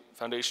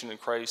foundation in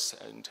Christ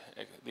and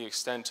the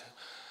extent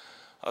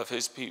of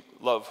his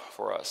love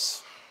for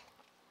us.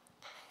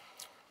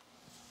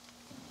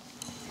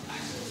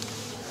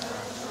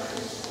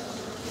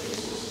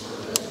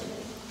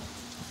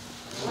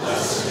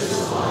 Blessed is the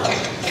one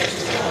who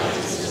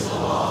delights in the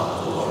law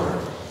of the Lord,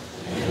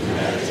 and who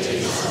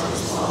meditates on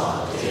his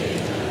law day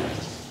and night.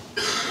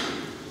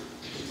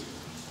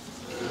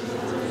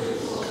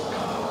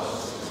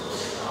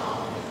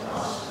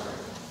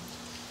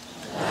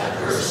 That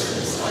person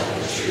is like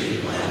a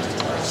tree planted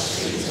by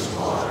streams of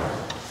water,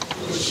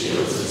 which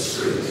yields its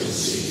fruit in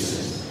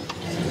season,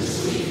 and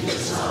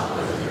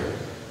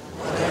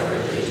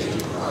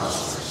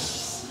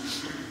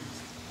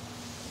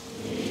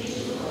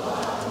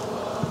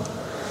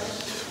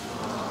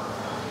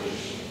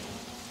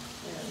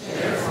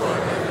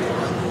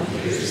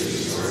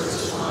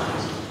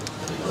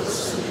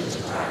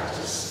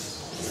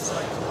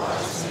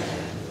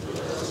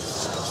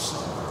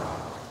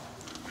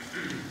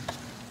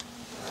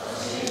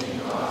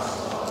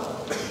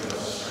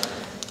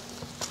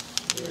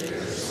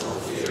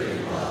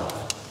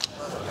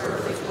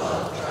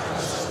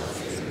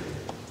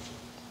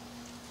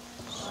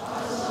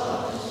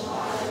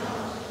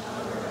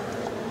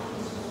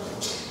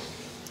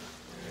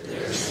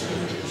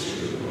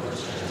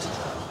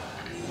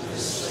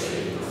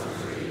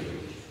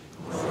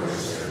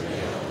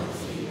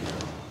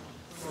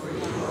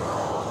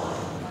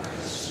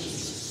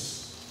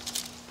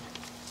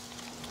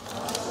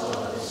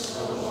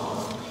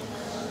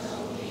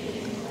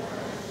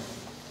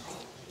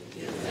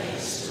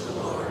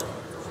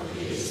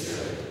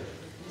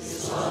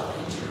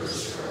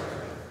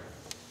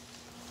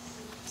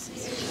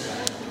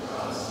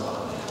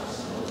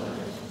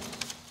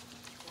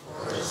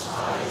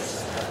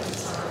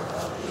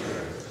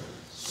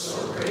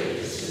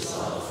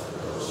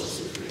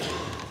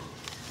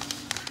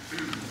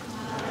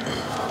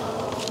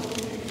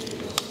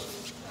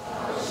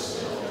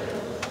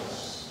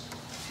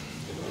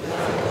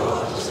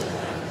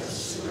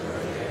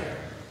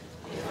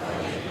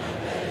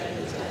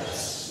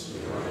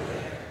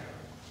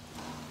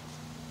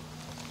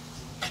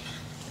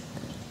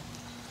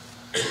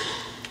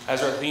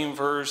As our theme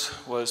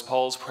verse was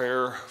Paul's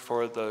prayer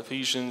for the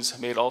Ephesians,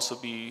 may it also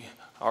be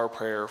our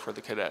prayer for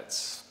the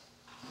cadets.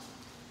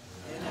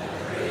 And I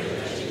pray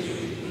that you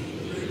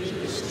be rooted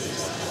in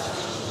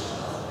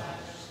steadfast love,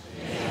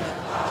 and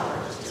have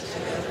power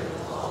together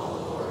with all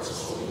the Lord's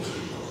holy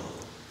people,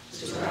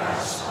 to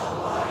grasp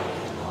how wide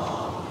and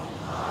long and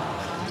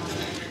high and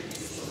deep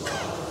is the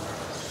love of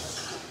Christ.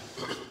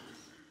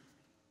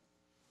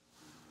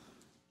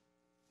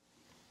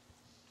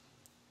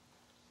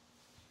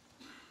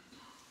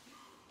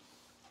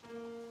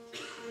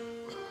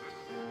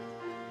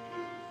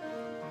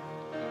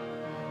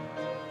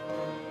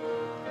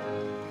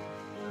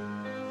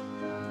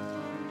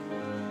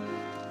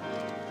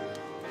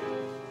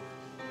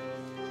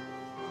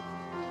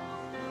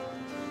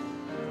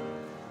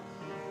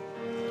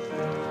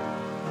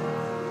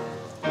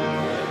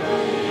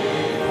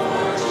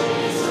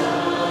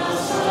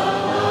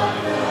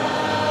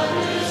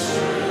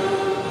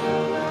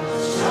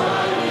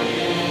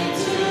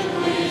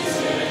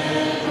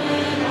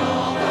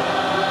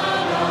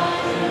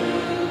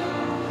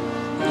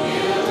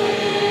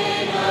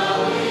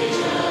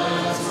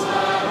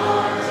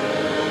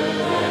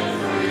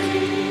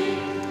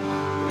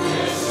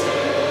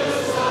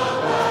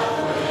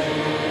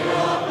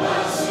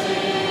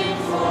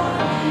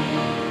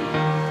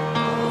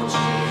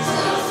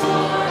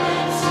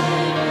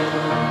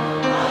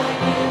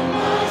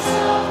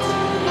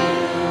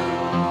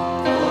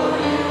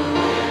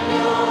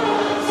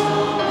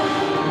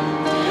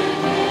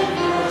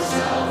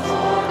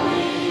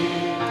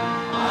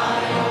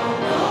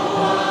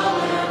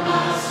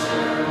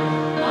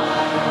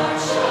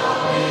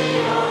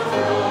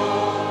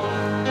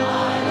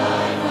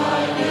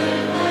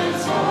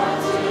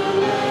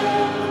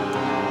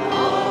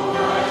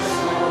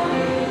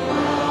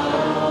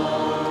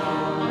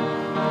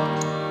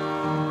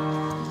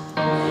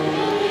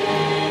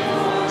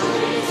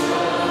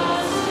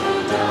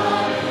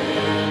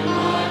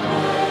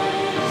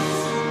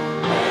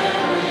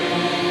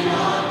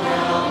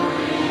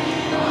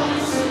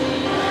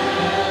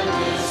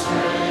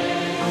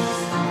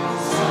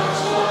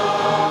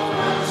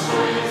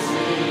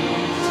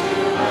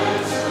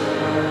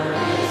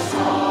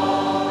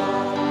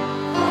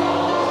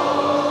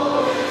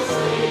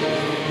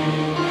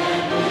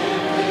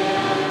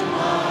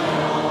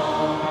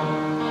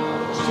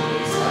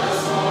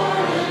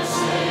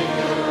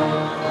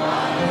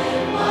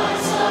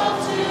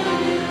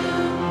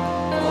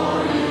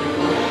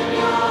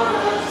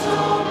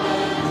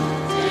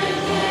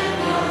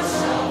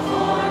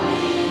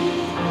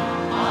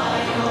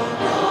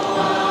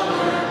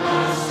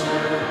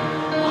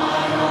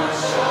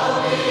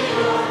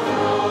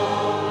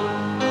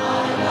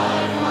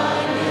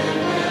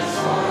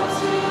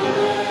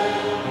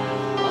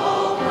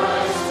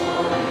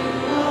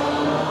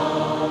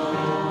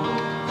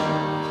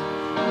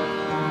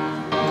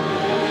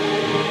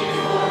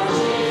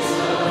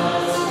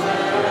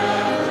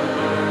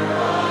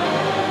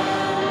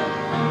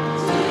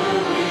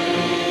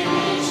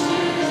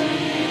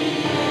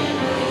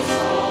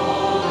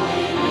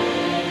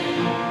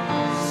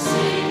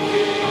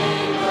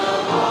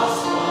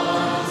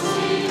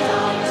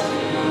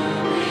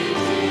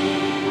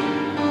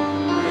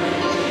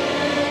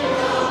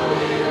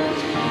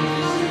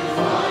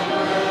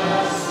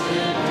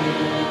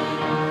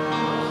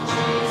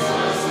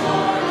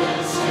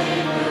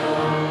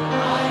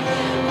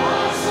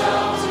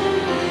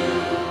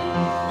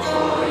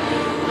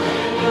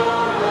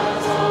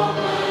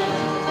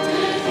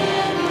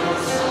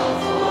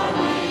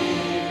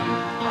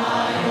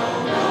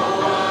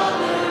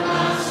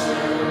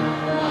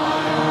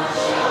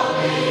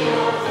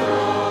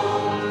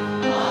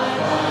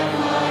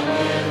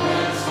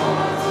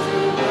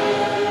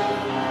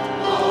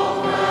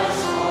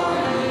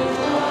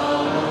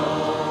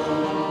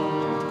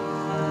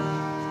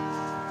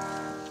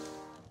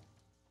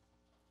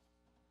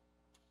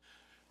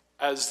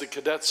 As the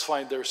cadets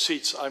find their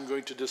seats, I'm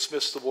going to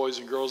dismiss the boys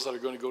and girls that are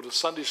going to go to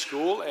Sunday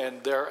school,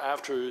 and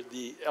thereafter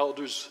the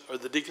elders or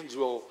the deacons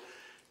will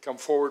come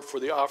forward for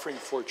the offering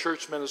for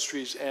church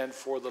ministries and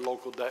for the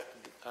local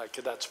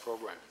cadets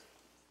program.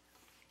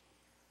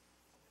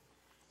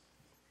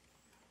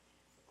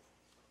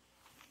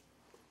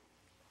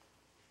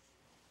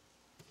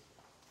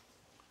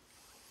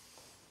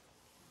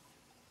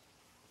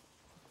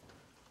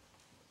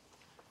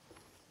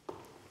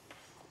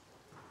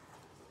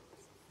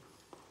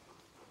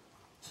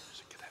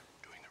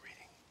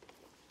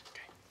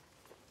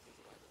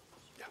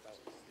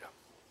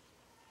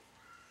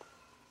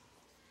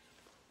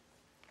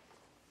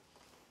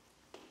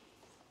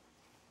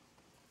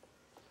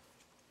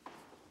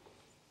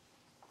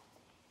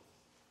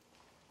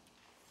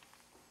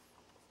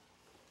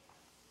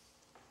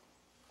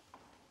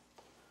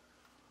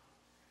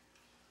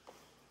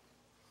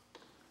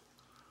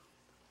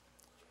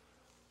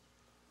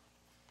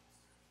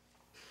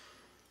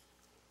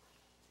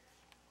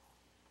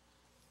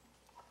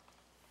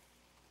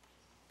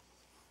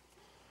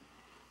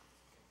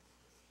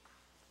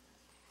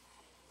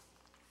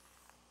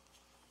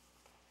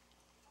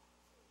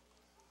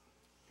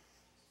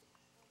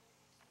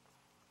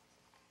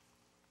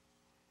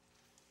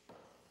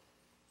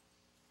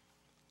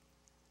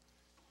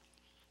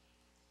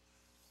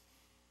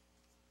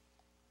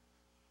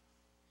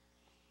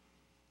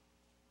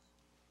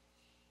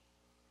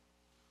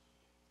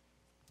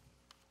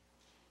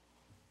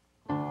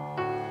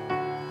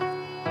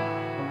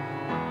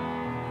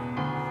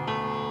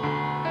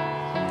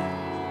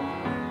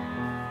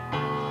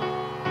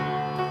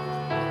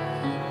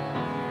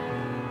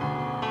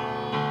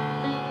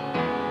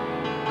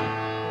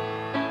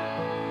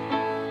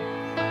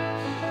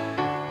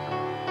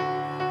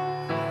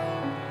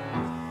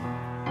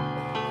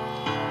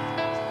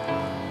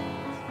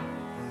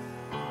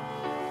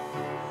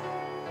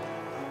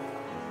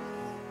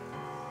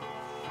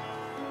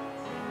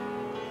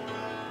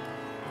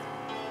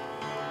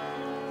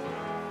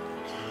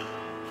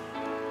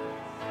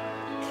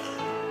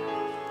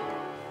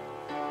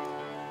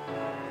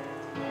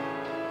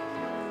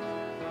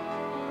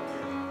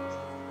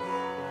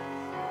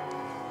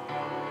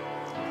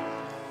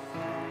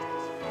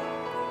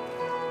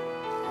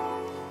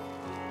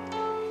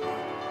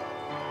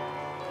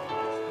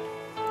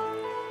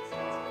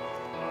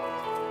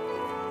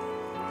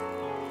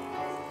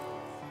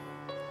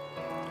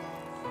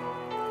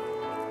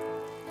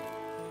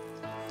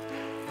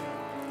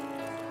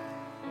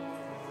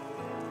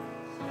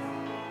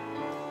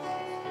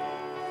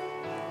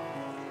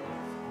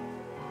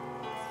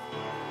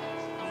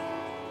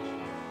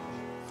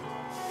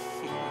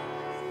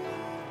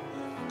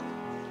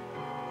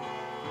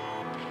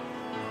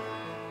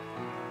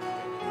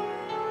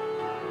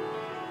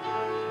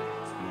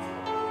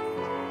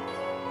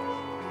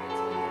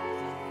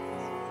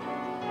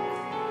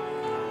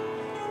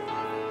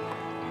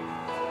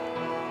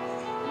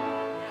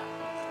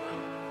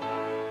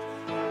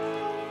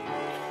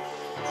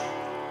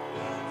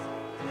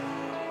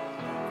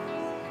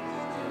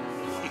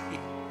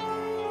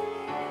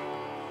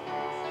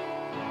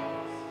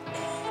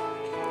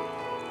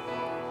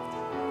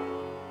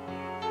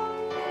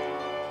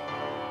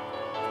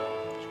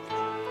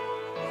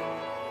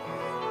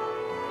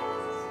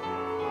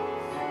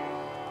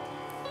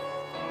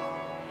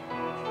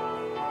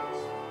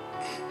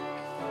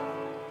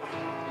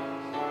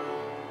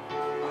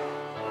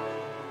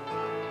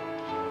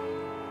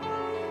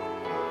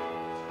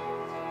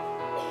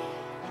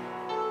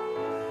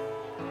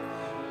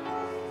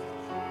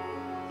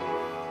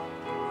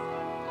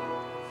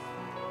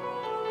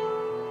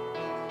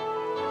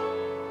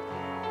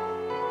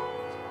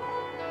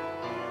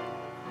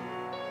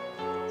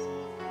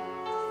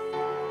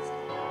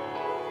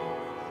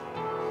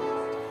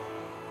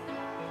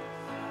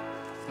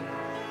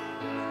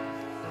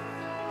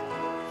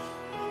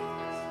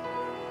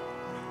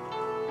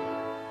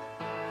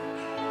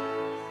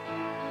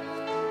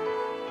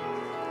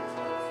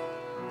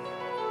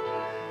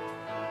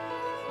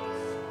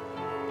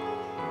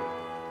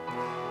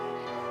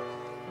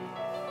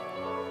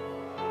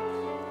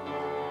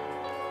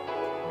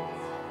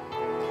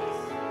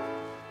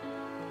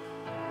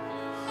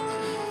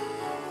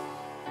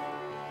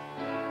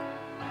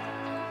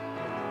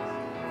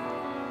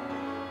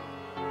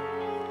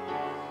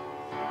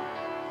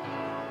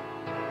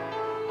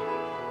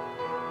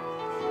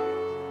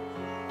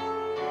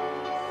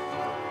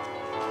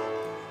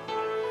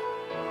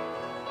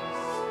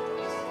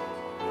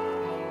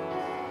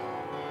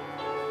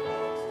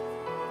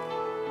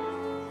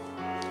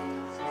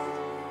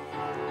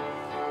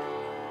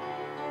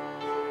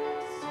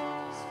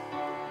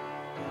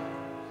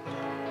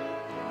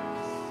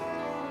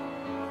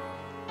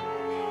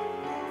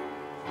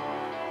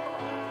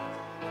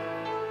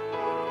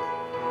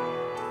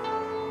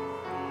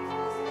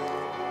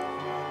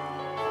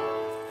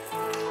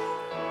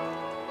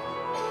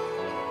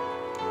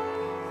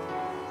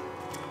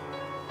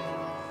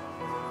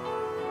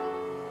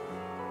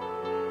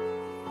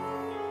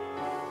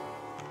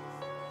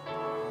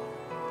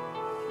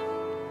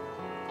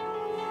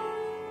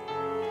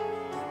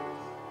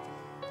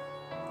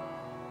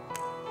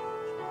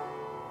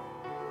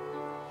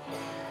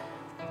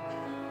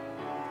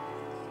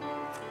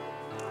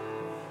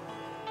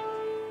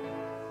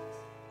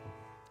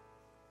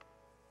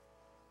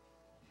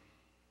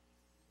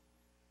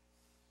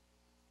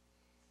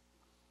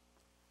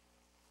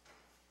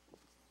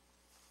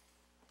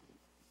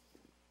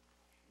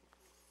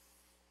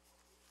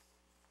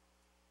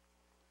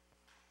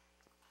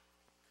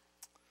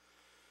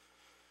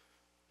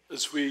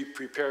 As we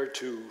prepare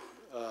to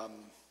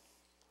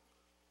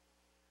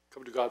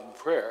come to God in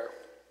prayer,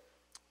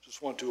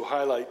 just want to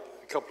highlight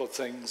a couple of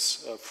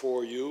things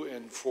for you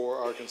and for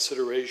our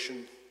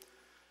consideration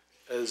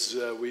as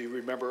we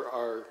remember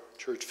our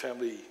church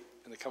family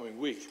in the coming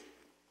week.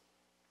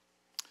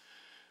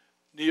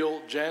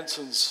 Neil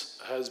Janssens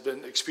has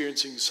been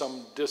experiencing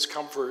some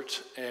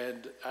discomfort,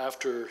 and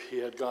after he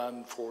had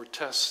gone for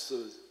tests,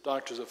 the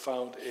doctors have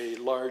found a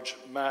large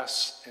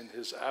mass in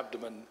his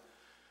abdomen.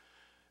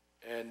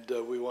 And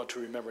we want to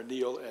remember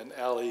Neil and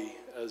Ali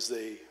as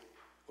they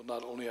will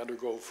not only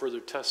undergo further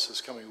tests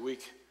this coming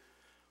week,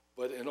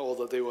 but in all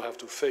that they will have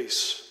to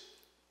face,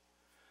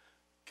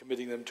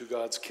 committing them to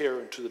God's care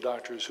and to the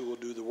doctors who will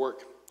do the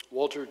work.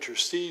 Walter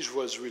Terstige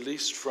was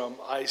released from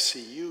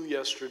ICU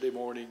yesterday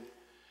morning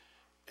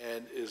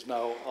and is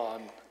now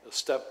on a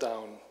step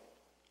down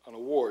on a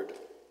ward.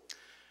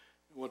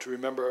 We want to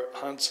remember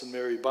Hans and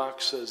Mary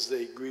Box as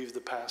they grieve the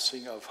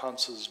passing of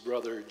Hans's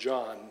brother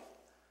John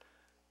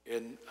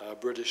in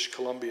British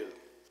Columbia.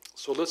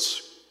 So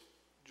let's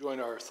join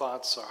our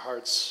thoughts, our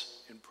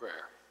hearts in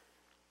prayer.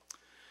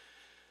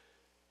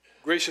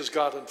 Gracious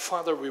God and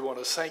Father, we want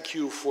to thank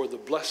you for the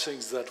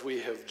blessings that we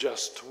have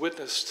just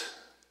witnessed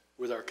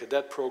with our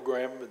cadet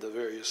program and the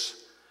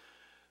various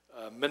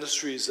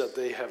ministries that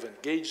they have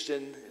engaged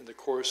in the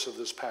course of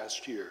this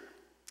past year.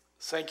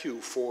 Thank you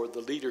for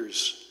the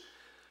leaders,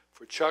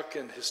 for Chuck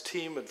and his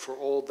team, and for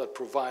all that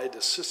provide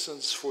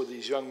assistance for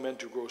these young men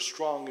to grow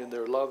strong in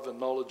their love and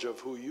knowledge of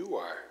who you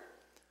are.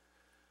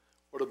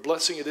 What a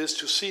blessing it is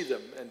to see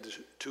them and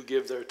to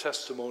give their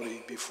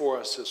testimony before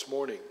us this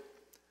morning.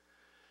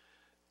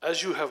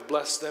 As you have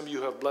blessed them,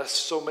 you have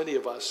blessed so many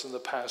of us in the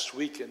past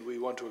week, and we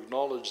want to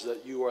acknowledge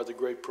that you are the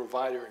great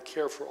provider and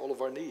care for all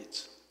of our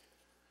needs.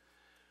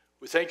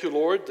 We thank you,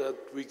 Lord, that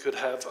we could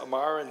have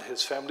Amar and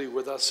his family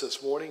with us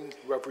this morning,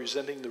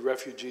 representing the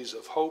refugees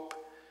of hope.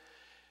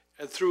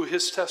 And through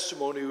his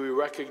testimony, we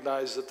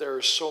recognize that there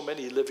are so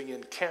many living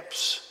in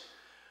camps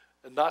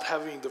and not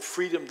having the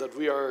freedom that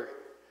we are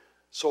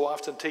so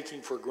often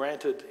taking for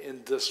granted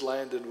in this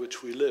land in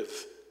which we live.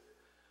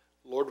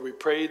 Lord, we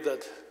pray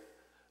that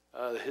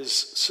his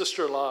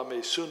sister-in-law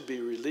may soon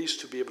be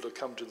released to be able to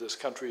come to this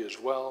country as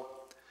well.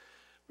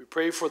 We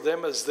pray for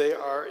them as they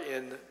are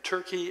in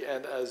Turkey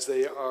and as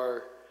they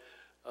are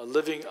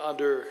living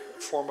under a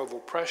form of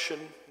oppression,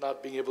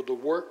 not being able to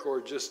work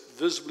or just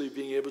visibly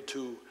being able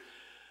to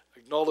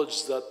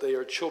acknowledge that they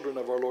are children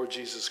of our Lord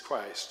Jesus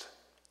Christ.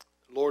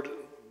 Lord,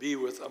 be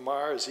with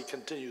Amar as he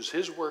continues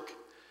his work,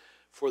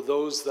 for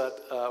those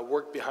that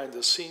work behind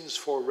the scenes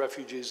for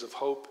Refugees of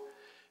Hope,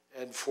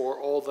 and for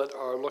all that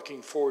are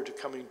looking forward to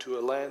coming to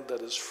a land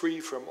that is free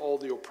from all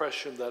the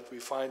oppression that we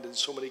find in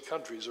so many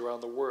countries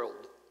around the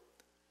world.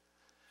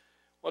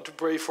 I want to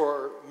pray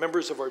for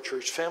members of our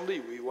church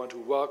family. We want to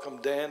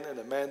welcome Dan and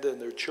Amanda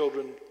and their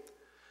children.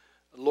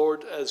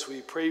 Lord, as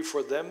we pray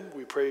for them,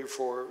 we pray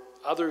for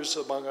others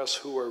among us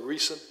who are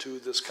recent to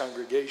this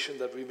congregation,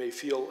 that we may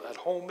feel at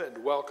home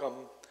and welcome.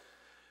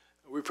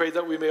 We pray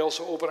that we may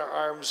also open our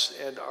arms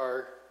and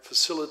our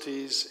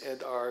facilities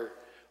and our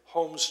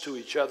homes to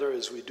each other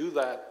as we do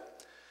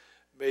that.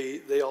 May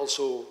they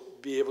also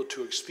be able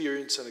to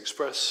experience and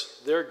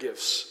express their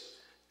gifts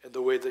in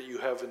the way that you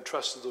have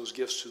entrusted those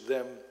gifts to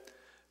them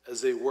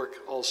as they work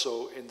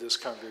also in this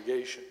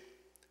congregation.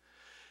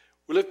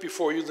 We lift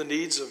before you the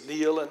needs of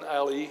Neil and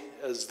Ali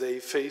as they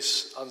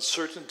face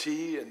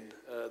uncertainty and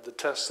the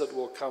tests that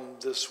will come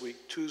this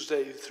week,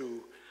 Tuesday,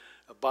 through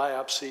a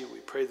biopsy. We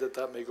pray that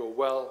that may go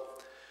well.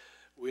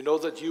 We know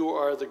that you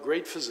are the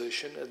great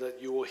physician and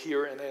that you will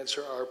hear and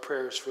answer our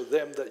prayers for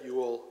them, that you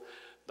will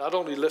not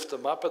only lift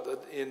them up,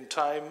 but in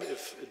time,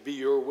 if it be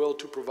your will,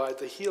 to provide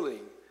the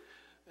healing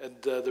and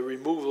the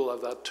removal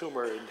of that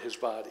tumor in his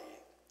body.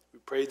 We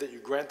pray that you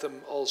grant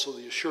them also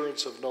the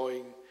assurance of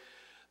knowing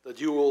that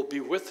you will be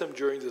with them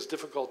during this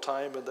difficult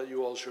time and that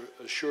you will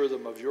assure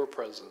them of your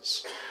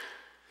presence.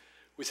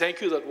 We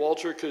thank you that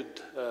Walter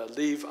could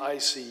leave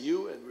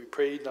ICU, and we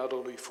pray not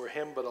only for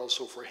him but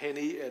also for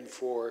Henny and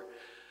for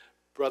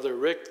Brother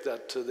Rick,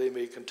 that they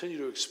may continue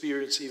to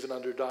experience, even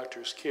under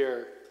doctor's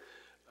care,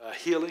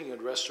 healing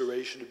and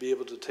restoration, to be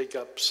able to take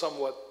up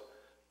somewhat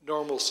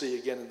normalcy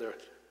again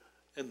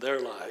in their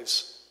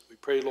lives. We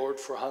pray, Lord,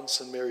 for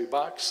Hans and Mary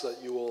Box,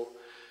 that you will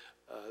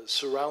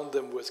surround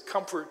them with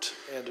comfort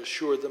and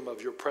assure them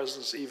of your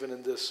presence even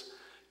in this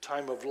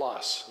time of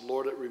loss.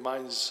 Lord, it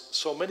reminds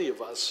so many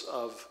of us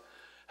of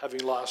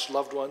having lost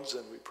loved ones,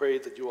 and we pray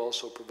that you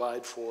also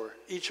provide for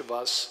each of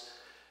us,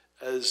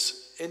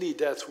 as any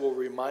death will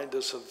remind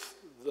us of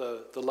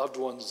the loved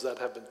ones that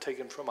have been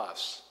taken from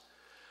us.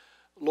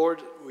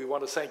 Lord, we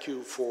want to thank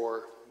you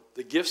for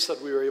the gifts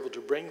that we are able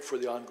to bring for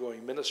the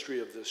ongoing ministry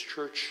of this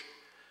church.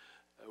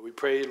 We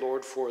pray,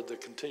 Lord, for the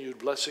continued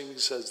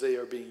blessings as they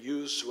are being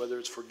used, whether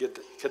it's for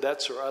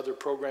cadets or other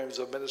programs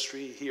of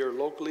ministry here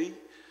locally,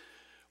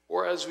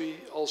 or as we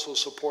also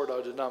support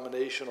our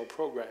denominational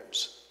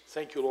programs.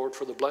 Thank you, Lord,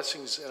 for the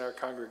blessings in our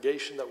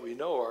congregation that we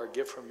know are a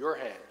gift from your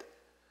hand.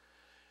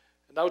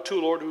 And now,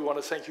 too, Lord, we want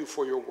to thank you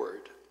for your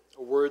word.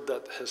 a word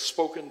that has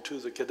spoken to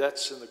the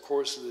cadets in the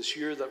course of this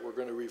year that we're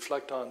going to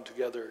reflect on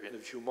together in a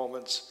few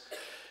moments.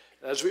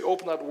 As we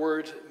open that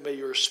word, may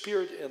your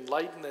Spirit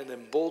enlighten and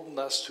embolden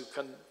us to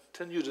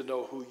continue to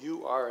know who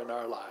you are in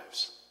our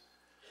lives.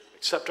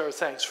 Accept our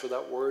thanks for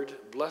that word.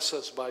 Bless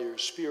us by your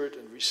Spirit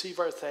and receive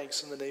our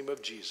thanks in the name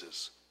of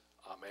Jesus.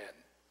 Amen.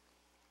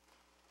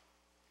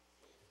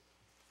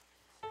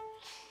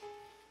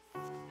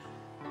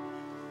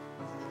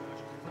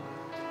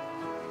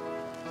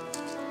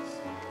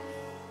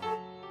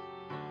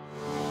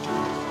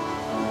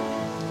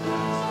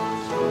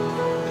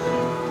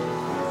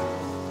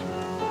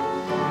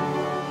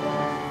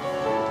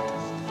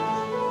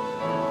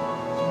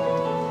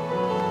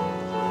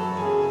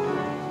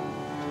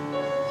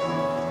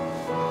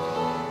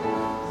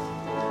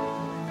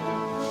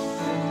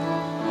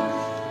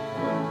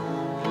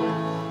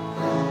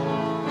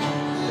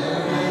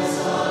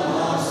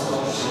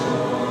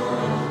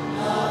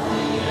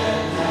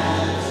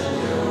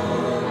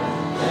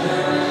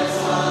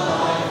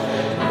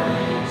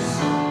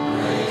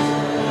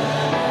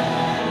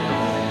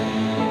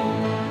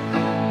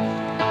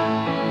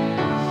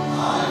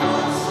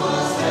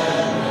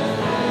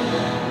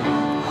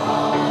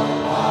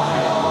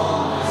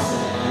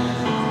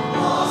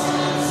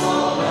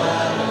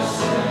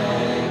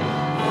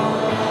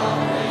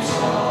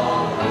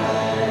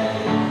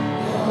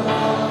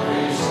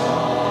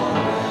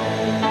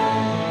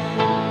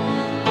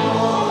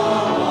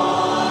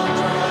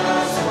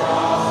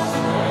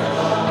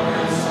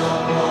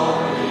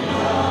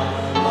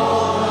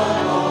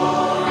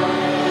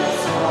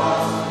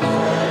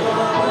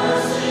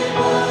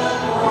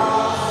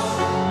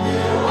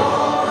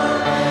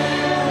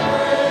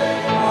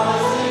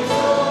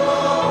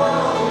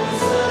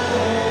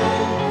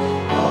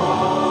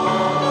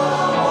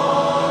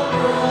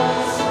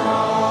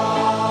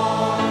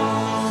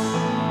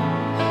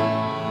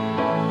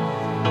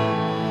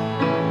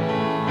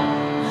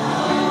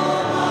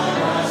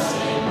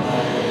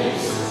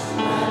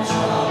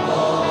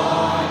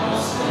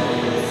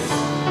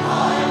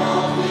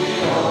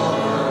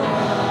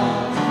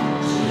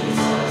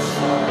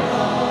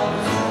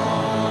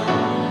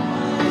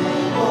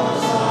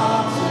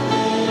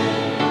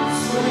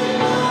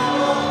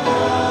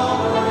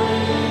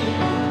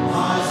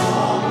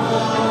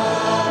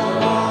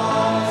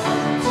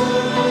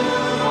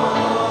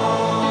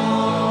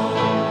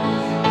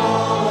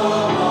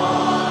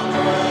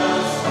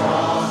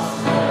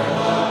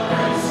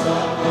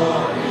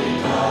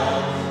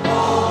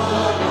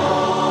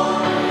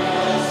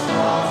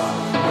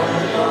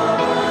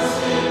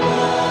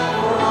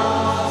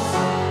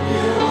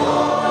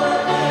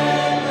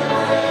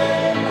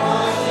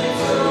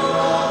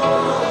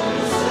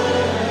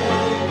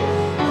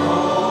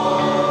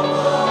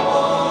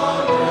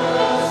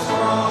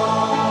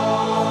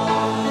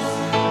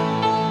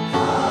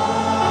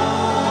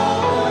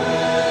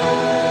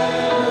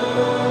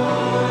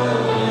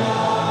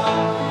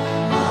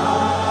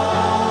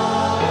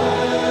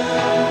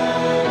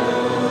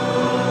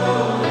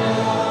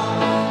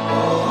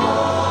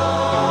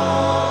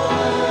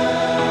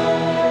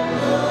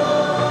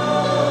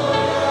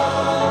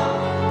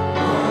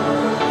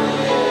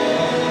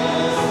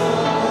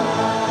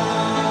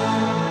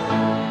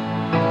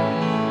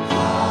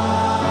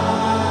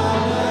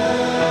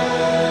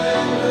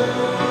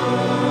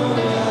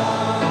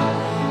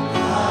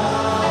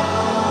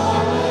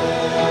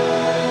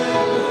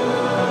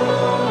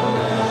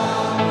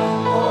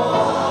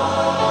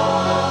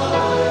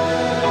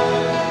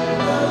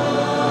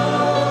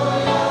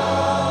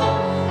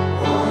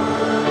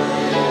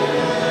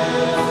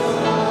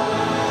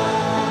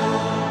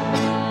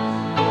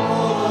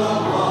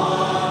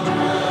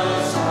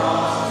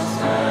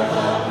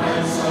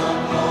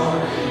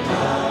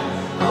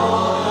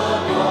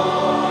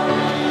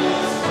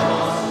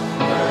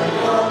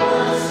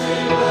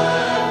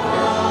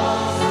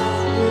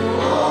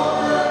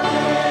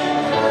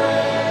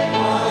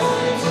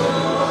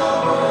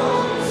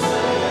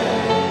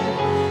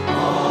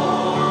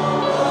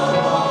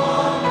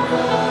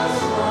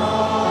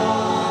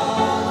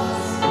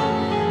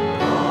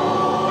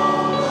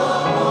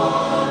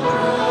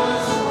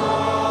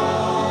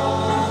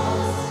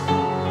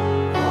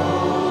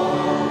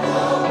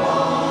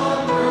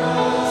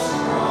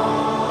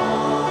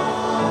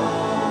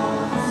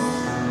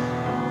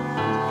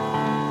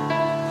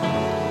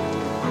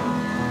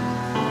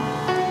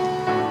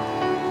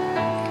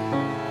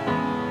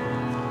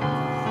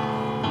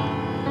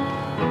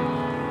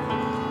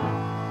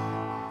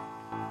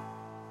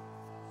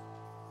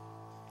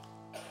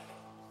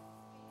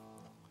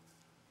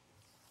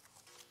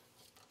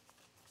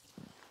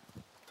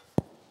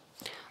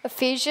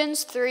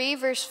 Ephesians 3,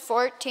 verse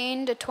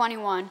 14 to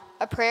 21,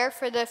 a prayer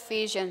for the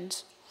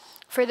Ephesians.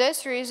 For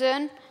this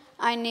reason,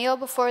 I kneel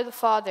before the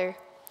Father,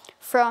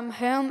 from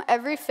whom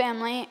every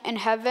family in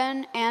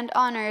heaven and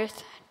on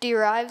earth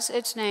derives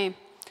its name.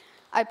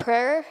 I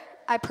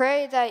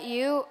pray that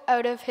you,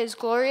 out of his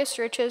glorious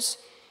riches,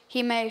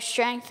 he may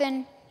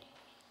strengthen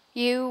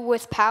you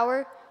with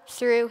power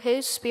through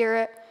his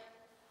Spirit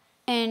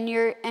in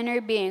your inner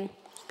being,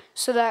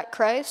 so that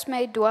Christ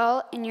may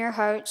dwell in your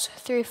hearts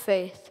through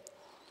faith.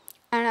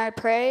 And I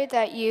pray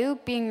that you,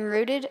 being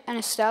rooted and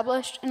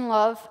established in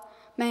love,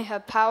 may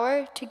have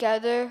power,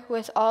 together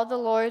with all the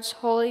Lord's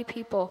holy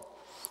people,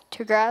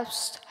 to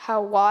grasp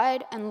how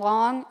wide and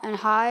long and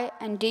high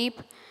and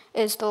deep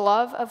is the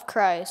love of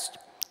Christ,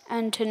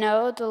 and to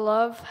know the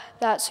love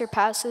that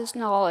surpasses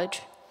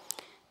knowledge,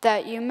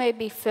 that you may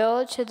be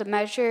filled to the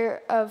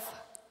measure of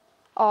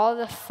all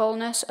the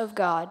fullness of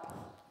God.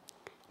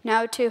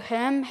 Now to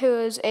him who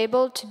is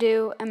able to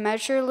do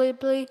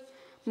immeasurably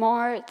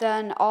more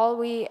than all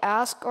we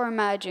ask or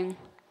imagine,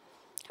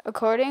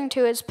 according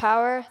to his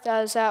power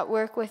that is at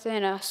work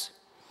within us.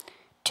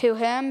 To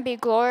him be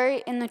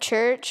glory in the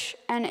church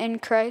and in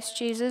Christ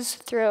Jesus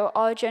through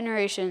all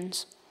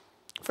generations,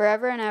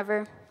 forever and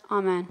ever.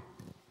 Amen.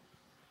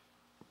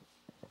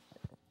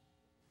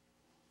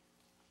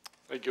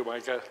 Thank you,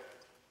 Micah.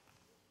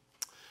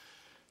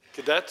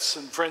 Cadets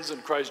and friends in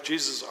Christ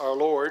Jesus our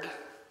Lord,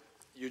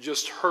 you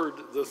just heard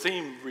the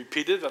theme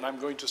repeated, and I'm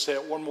going to say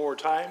it one more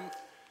time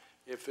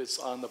if it's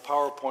on the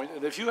PowerPoint.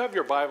 And if you have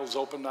your Bibles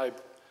open, I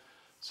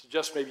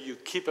suggest maybe you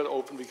keep it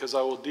open because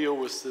I will deal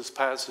with this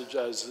passage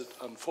as it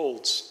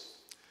unfolds.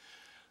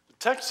 The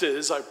text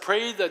is, I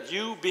pray that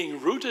you,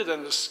 being rooted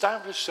and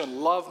established in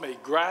love, may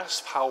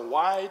grasp how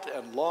wide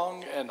and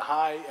long and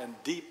high and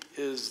deep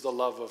is the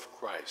love of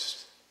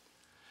Christ.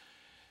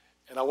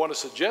 And I want to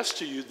suggest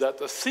to you that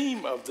the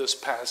theme of this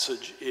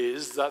passage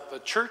is that the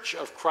Church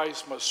of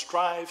Christ must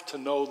strive to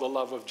know the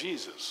love of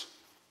Jesus.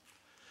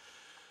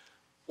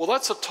 Well,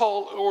 that's a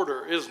tall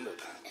order, isn't it?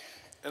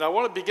 And I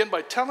want to begin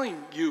by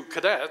telling you,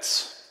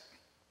 cadets,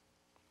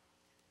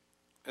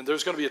 and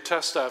there's going to be a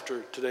test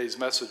after today's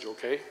message,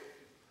 okay?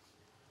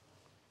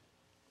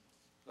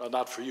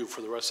 Not for you,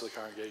 for the rest of the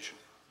congregation.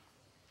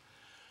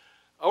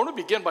 I want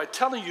to begin by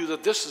telling you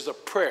that this is a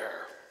prayer.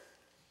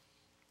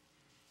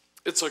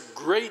 It's a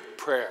great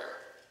prayer.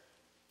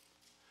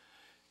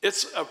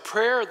 It's a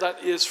prayer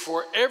that is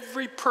for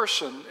every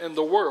person in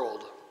the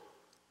world,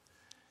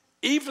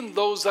 even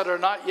those that are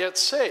not yet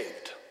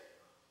saved.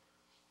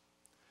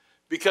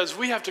 Because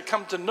we have to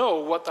come to know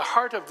what the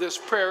heart of this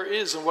prayer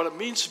is and what it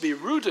means to be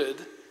rooted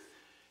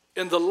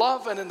in the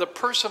love and in the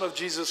person of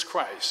Jesus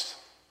Christ.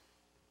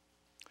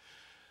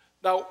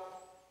 Now,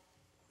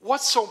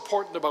 what's so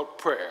important about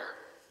prayer?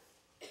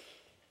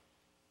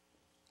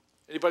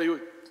 Anybody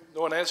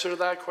know an answer to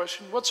that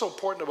question? What's so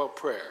important about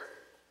prayer?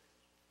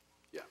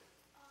 Yeah.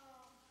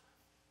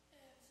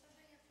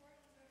 Something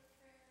important about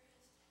prayer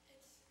is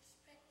it's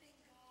respecting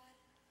God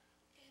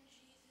and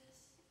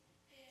Jesus,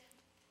 and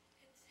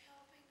it's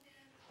helping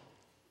them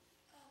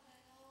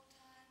at all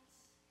times.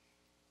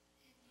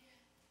 And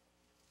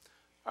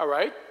yeah. All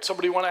right.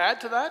 Somebody want to add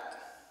to that?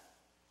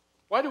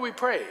 Why do we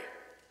pray?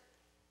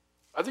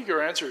 I think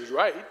your answer is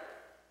right.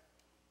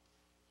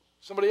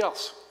 Somebody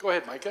else. Go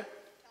ahead, Micah.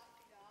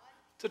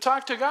 To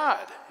talk to God,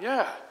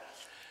 yeah.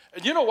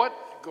 And you know what?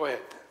 Go ahead.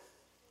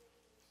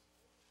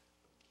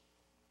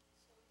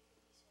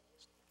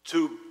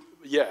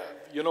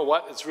 You know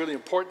what? It's really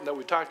important that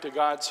we talk to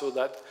God so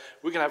that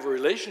we can have a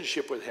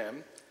relationship with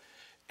him.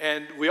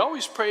 And we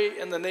always pray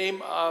in the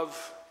name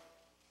of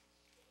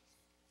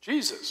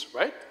Jesus,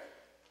 right?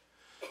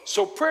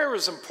 So prayer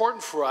is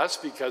important for us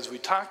because we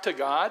talk to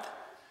God.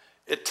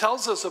 It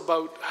tells us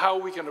about how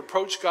we can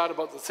approach God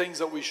about the things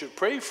that we should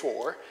pray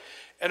for.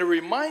 And it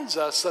reminds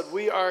us that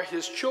we are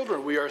his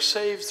children. We are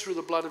saved through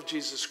the blood of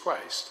Jesus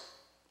Christ.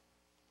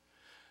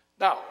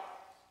 Now,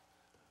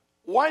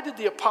 why did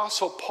the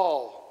Apostle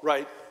Paul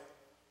write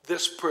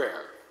this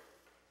prayer?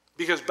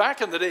 Because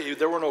back in the day,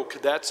 there were no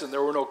cadets and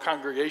there were no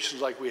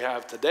congregations like we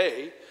have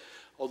today,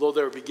 although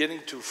they were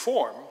beginning to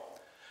form.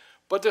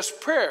 But this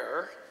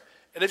prayer,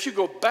 and if you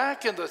go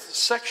back in the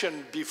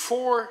section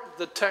before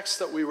the text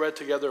that we read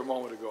together a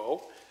moment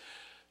ago,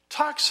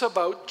 talks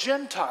about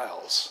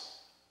Gentiles.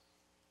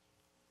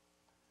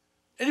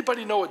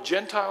 Anybody know what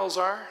Gentiles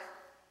are?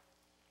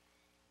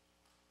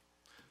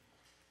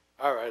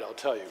 All right, I'll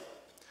tell you.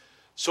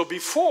 So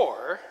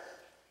before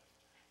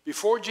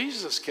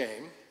Jesus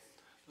came,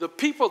 the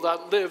people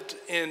that lived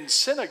in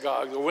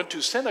synagogues or went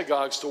to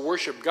synagogues to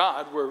worship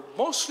God were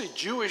mostly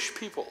Jewish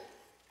people.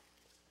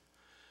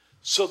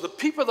 So the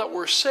people that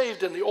were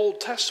saved in the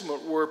Old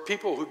Testament were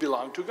people who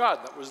belonged to God.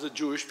 That was the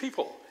Jewish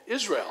people,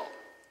 Israel.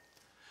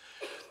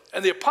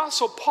 And the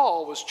Apostle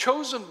Paul was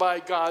chosen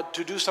by God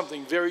to do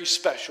something very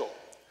special.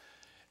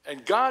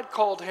 And God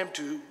called him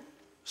to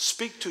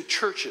speak to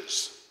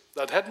churches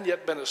that hadn't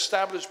yet been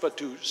established, but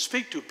to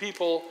speak to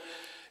people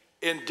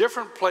in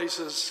different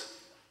places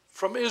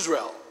from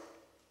Israel.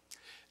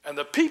 And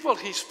the people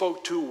he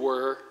spoke to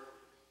were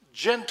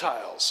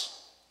Gentiles.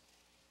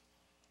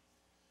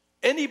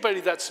 Anybody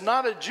that's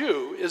not a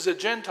Jew is a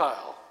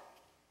Gentile.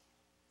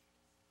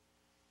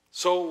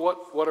 So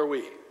what are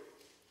we?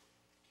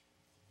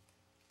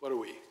 What are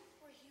we?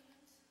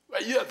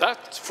 We're humans. Yeah,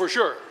 that's for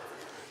sure.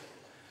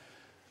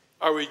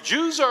 Are we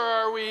Jews or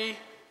are we,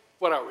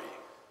 what are we?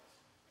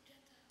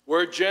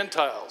 We're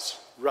Gentiles,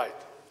 right.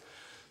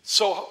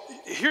 So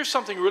here's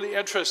something really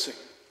interesting.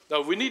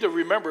 Now, we need to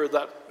remember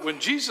that when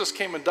Jesus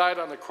came and died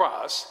on the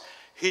cross,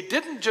 he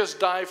didn't just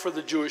die for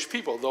the Jewish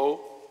people, though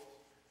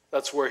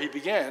that's where he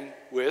began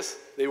with,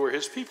 they were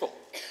his people.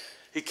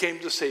 He came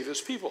to save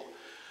his people.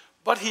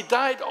 But he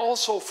died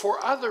also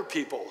for other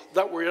people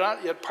that were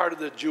not yet part of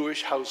the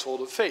Jewish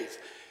household of faith.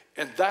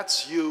 And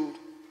that's you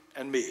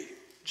and me.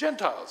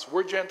 Gentiles,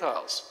 we're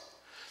Gentiles.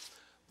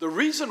 The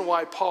reason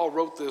why Paul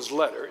wrote this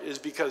letter is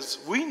because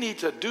we need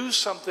to do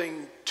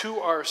something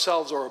to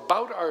ourselves or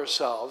about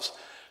ourselves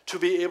to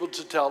be able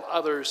to tell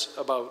others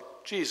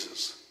about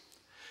Jesus.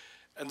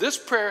 And this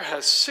prayer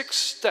has 6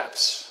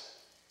 steps.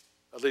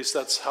 At least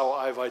that's how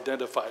I've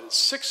identified it.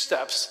 6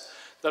 steps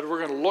that we're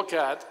going to look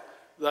at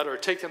that are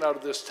taken out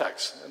of this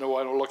text. And I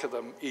want to look at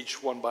them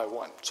each one by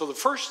one. So the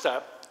first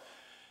step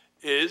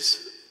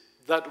is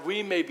that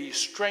we may be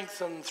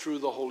strengthened through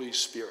the Holy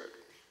Spirit.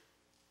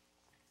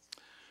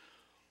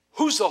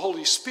 Who's the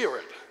Holy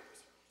Spirit?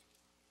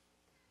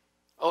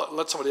 I'll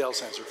let somebody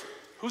else answer.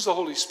 Who's the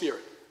Holy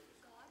Spirit?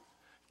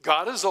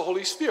 God is the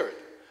Holy Spirit.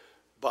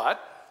 But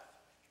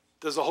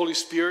does the Holy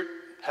Spirit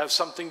have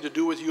something to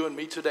do with you and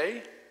me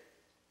today?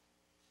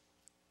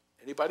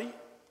 Anybody?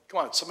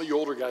 Come on, some of you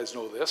older guys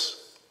know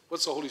this.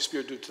 What's the Holy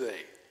Spirit do today?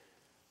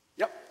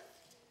 Yep.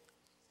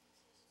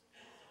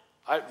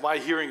 My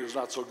hearing is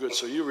not so good,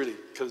 so you really,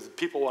 because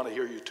people want to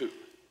hear you too.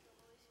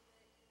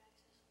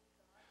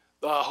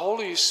 The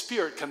Holy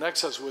Spirit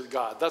connects us with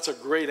God. That's a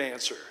great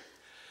answer.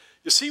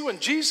 You see, when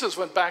Jesus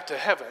went back to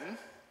heaven,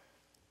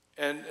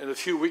 and in a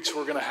few weeks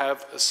we're going to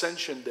have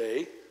Ascension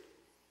Day,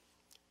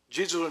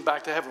 Jesus went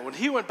back to heaven. When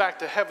he went back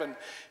to heaven,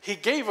 he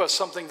gave us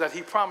something that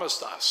he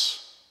promised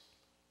us,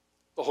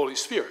 the Holy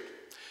Spirit.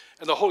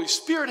 And the Holy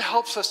Spirit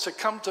helps us to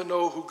come to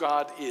know who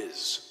God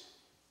is.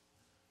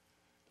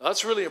 Now,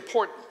 that's really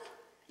important.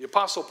 The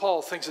Apostle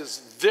Paul thinks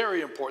it's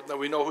very important that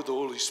we know who the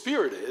Holy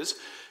Spirit is,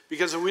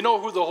 because if we know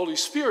who the Holy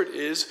Spirit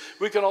is,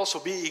 we can also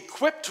be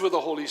equipped with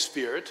the Holy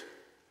Spirit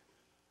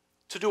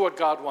to do what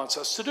God wants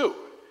us to do.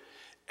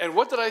 And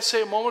what did I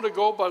say a moment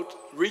ago about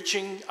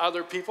reaching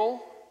other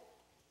people?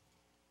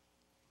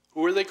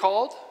 Who are they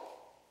called?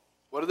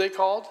 What are they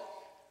called?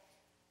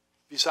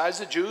 Besides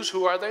the Jews,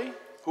 who are they?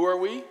 Who are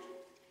we?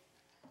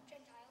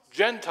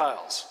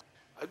 Gentiles.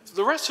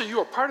 The rest of you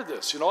are part of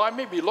this. You know, I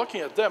may be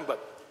looking at them,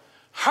 but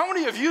how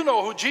many of you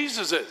know who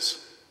Jesus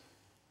is?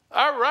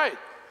 All right.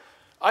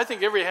 I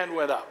think every hand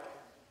went up.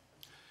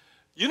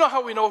 You know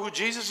how we know who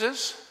Jesus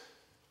is?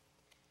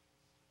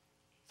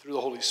 Through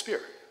the Holy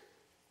Spirit.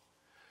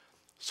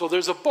 So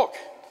there's a book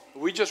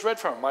we just read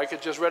from. Micah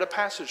just read a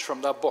passage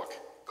from that book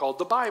called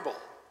the Bible.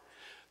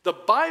 The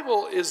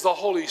Bible is the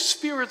Holy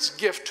Spirit's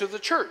gift to the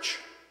church.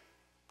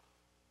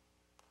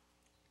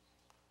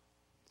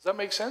 Does that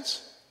make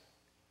sense?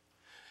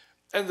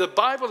 And the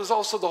Bible is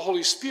also the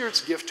Holy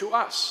Spirit's gift to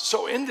us.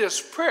 So in this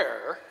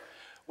prayer,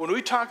 when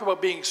we talk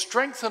about being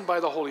strengthened by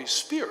the Holy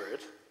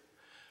Spirit,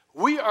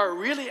 we are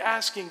really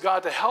asking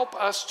God to help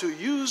us to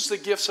use the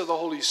gifts of the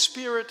Holy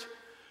Spirit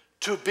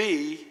to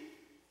be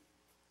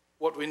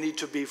what we need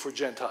to be for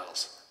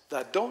Gentiles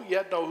that don't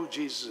yet know who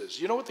Jesus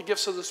is. You know what the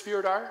gifts of the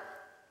Spirit are?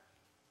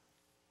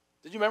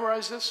 Did you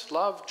memorize this?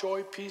 Love,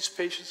 joy, peace,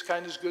 patience,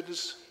 kindness,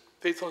 goodness,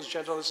 faithfulness,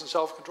 gentleness, and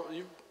self-control.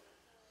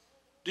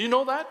 Do you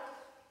know that?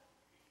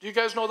 Do you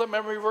guys know that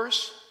memory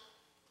verse?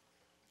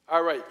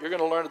 All right, you're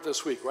going to learn it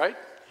this week, right?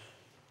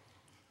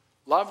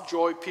 Love,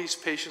 joy, peace,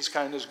 patience,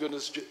 kindness,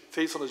 goodness,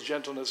 faithfulness,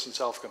 gentleness, and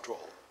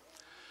self-control.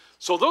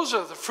 So those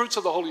are the fruits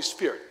of the Holy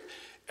Spirit.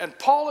 And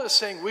Paul is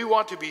saying we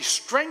want to be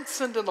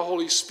strengthened in the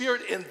Holy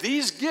Spirit in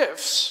these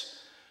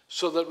gifts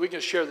so that we can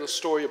share the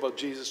story about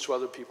Jesus to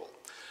other people.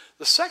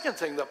 The second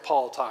thing that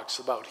Paul talks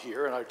about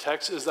here in our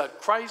text is that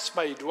Christ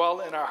may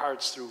dwell in our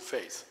hearts through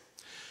faith.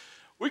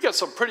 We got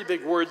some pretty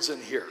big words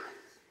in here.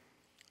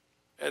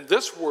 And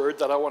this word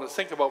that I want to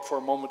think about for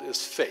a moment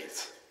is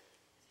faith.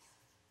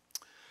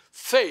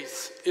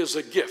 Faith is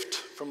a gift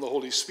from the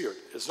Holy Spirit.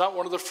 It's not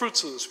one of the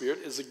fruits of the Spirit.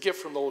 It's a gift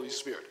from the Holy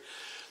Spirit.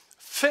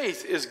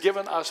 Faith is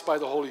given us by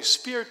the Holy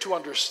Spirit to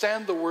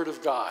understand the Word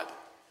of God.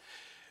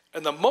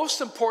 And the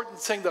most important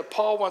thing that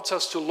Paul wants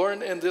us to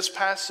learn in this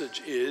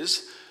passage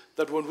is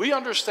that when we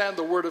understand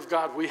the Word of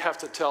God, we have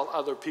to tell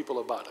other people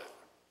about it.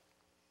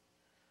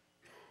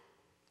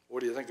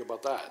 What do you think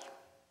about that?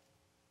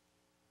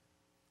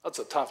 That's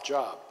a tough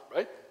job,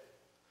 right?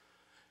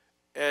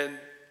 And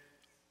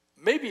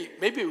maybe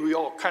we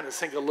all kind of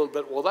think a little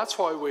bit, well, that's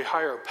why we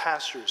hire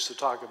pastors to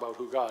talk about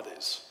who God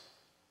is.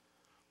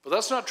 But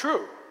that's not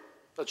true.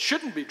 That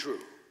shouldn't be true.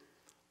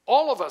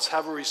 All of us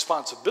have a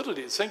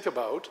responsibility to think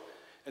about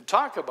and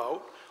talk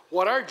about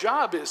what our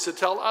job is to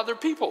tell other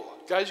people.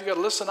 Guys, you got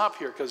to listen up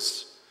here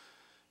because,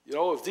 you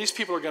know, if these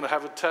people are going to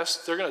have a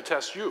test, they're going to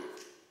test you.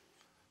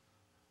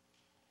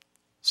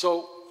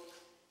 So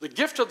the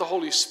gift of the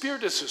Holy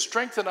Spirit is to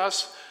strengthen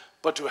us,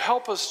 but to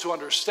help us to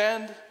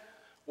understand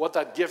what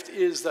that gift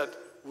is that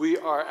we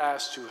are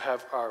asked to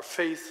have our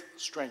faith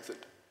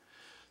strengthened.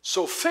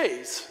 So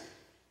faith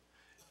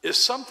is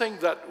something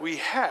that we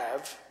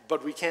have,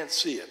 but we can't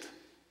see it.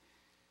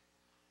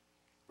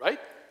 Right?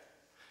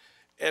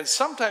 And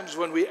sometimes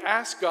when we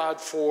ask God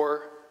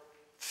for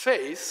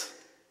faith,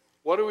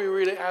 what are we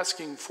really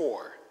asking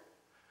for?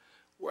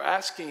 We're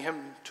asking him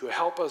to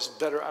help us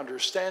better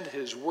understand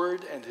his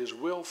word and his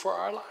will for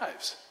our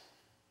lives.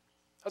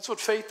 That's what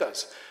faith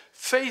does.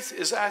 Faith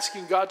is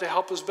asking God to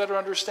help us better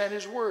understand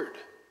his word.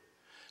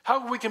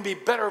 How we can be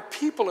better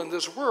people in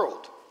this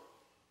world.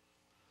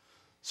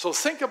 So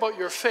think about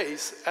your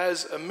faith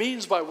as a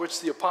means by which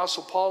the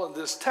Apostle Paul in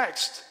this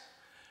text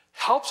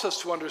helps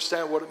us to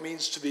understand what it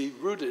means to be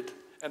rooted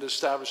and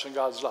established in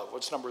God's love.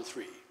 What's number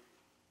 3?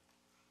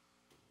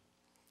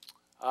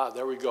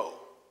 There we go.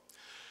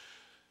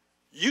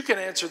 You can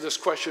answer this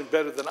question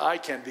better than I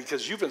can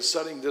because you've been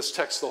studying this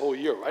text the whole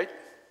year, right?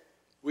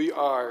 We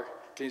are,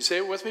 can you say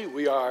it with me?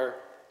 We are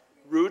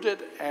rooted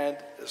and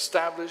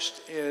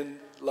established in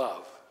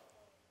love.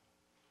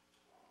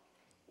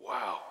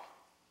 Wow.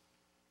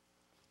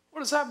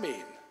 What does that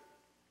mean?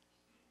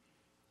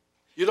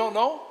 You don't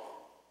know?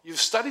 You've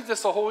studied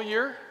this the whole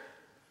year?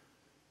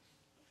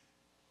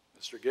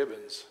 Mr.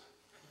 Gibbons.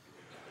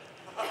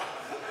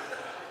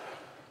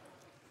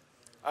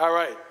 All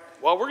right.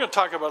 Well, we're going to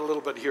talk about it a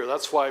little bit here.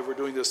 That's why we're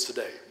doing this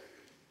today.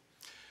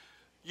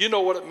 You know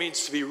what it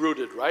means to be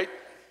rooted, right?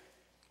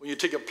 When you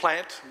take a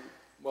plant,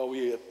 well,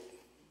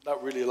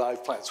 not really a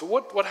live plant. So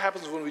what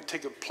happens when we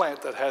take a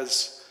plant that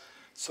has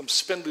some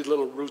spindly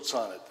little roots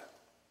on it?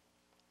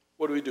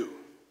 What do?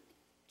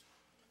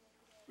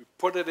 We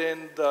put it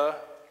in the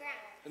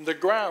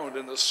ground,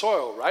 in the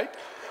soil, right?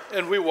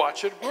 And we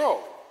watch it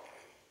grow.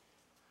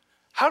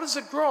 How does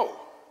it grow?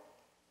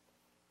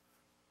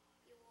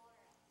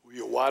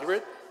 You water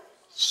it,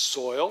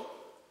 soil,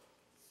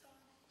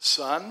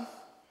 sun.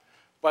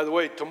 By the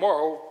way,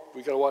 tomorrow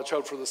we got to watch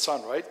out for the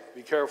sun, right?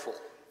 Be careful.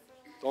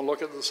 Don't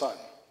look at the sun.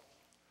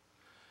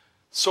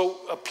 So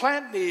a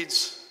plant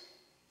needs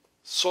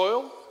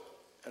soil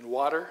and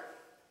water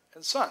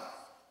and sun.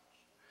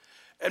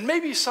 And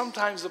maybe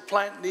sometimes the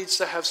plant needs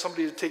to have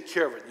somebody to take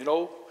care of it,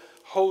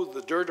 hoe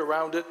the dirt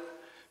around it,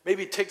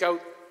 maybe take out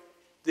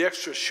the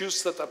extra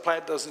shoots that the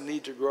plant doesn't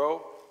need to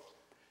grow.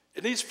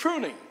 It needs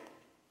pruning,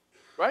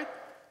 right?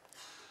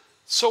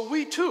 So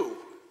we too,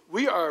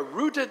 we are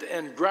rooted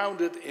and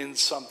grounded in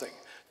something.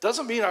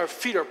 Doesn't mean our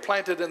feet are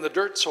planted in the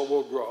dirt so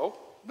we'll grow.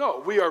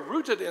 No, we are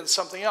rooted in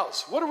something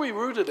else. What are we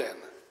rooted in?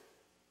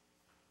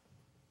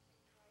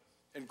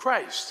 In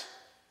Christ,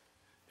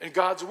 in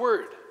God's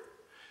word,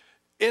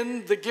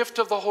 in the gift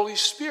of the Holy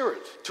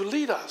Spirit to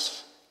lead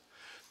us.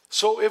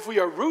 So if we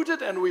are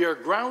rooted and we are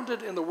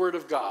grounded in the word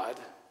of God,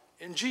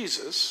 in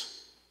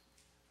Jesus,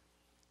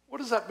 what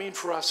does that mean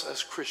for us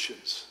as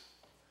Christians?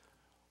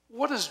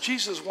 What does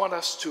Jesus want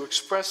us to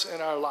express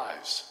in our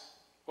lives?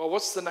 Well,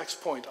 what's the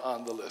next point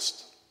on the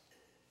list?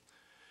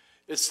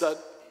 It's that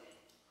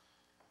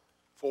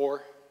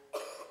 4.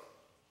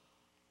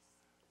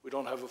 We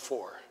don't have a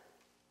 4.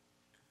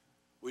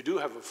 We do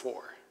have a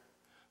 4.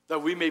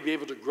 That we may be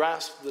able to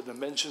grasp the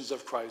dimensions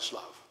of Christ's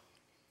love.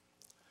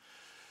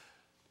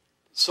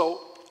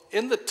 So,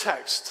 in the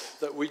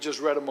text that we just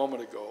read a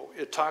moment ago,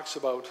 it talks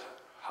about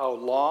how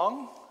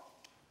long,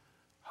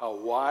 how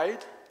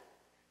wide,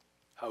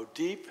 how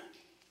deep,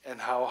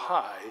 and how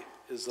high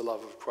is the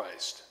love of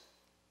Christ.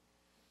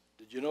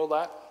 Did you know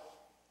that?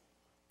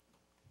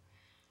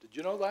 Did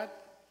you know that?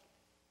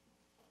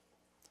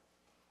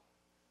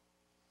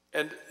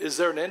 And is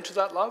there an end to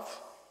that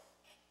love?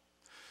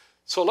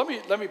 So let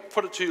me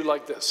put it to you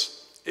like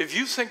this. If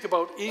you think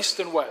about east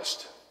and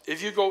west,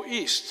 if you go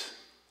east,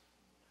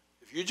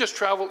 if you just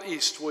travel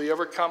east, will you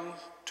ever come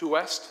to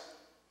west?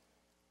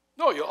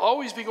 No, you'll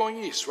always be going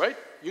east, right?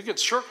 You can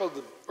circle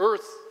the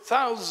earth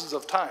thousands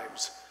of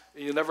times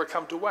and you never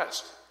come to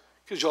west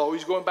because you're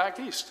always going back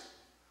east.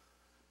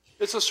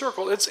 It's a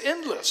circle. It's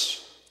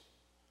endless.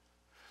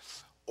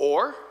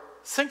 Or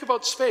think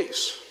about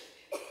space.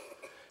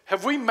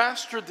 Have we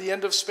mastered the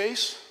end of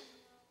space?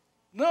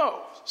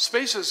 No.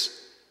 Space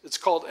it's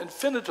called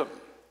infinitum,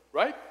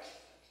 right?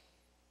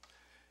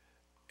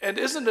 And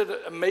isn't it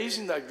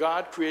amazing that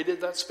God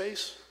created that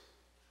space?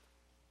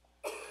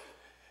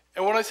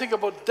 And when I think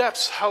about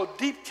depths, how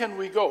deep can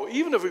we go?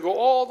 Even if we go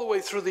all the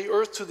way through the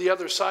earth to the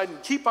other side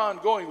and keep on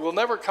going, we'll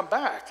never come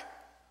back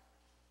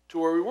to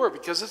where we were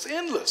because it's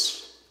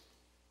endless.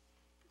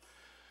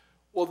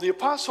 Well, the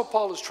Apostle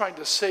Paul is trying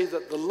to say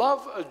that the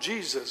love of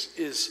Jesus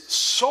is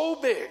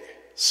so big,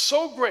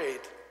 so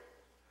great,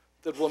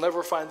 that we'll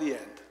never find the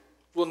end.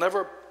 We'll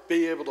never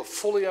be able to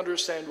fully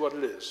understand what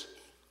it is.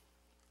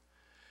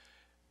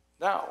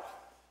 Now,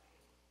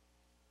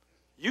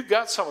 you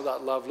got some of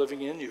that love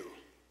living in you.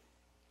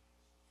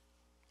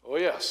 Oh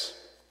yes.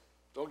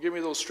 Don't give me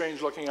those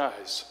strange looking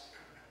eyes.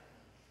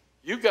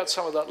 You got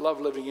some of that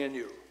love living in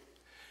you.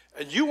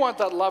 And you want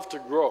that love to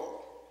grow.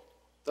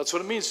 That's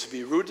what it means to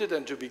be rooted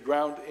and to be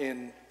grounded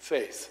in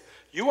faith.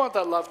 You want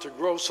that love to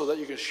grow so that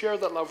you can share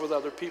that love with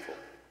other people.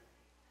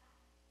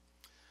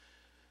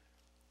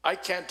 I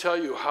can't tell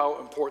you how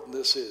important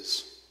this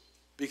is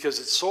because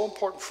it's so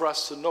important for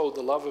us to know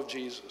the love of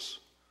Jesus.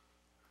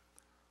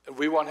 And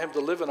we want him to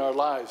live in our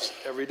lives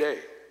every day,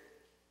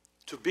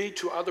 to be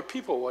to other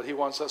people what he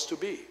wants us to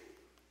be.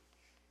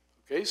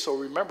 Okay, so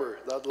remember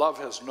that love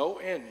has no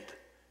end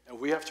And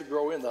we have to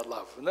grow in that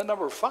love. And then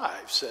number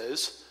 5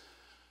 says,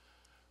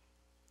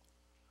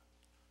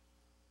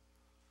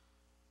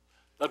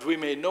 that we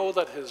may know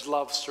that his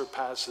love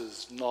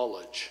surpasses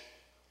knowledge.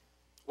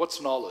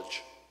 What's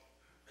knowledge?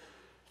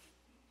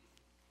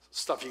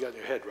 Stuff you got in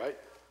your head, right?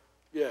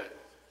 Yeah.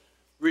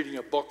 Reading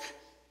a book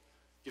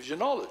gives you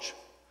knowledge.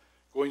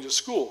 Going to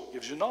school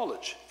gives you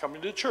knowledge.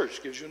 Coming to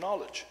church gives you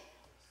knowledge.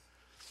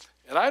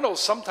 And I know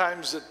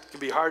sometimes it can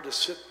be hard to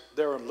sit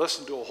there and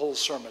listen to a whole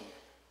sermon.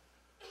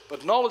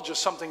 But knowledge is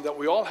something that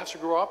we all have to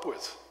grow up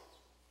with.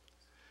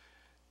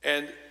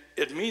 And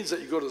it means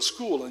that you go to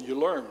school and you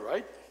learn,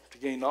 right? To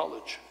gain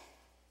knowledge.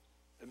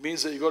 It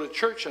means that you go to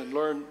church and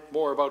learn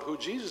more about who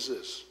Jesus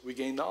is. We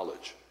gain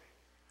knowledge.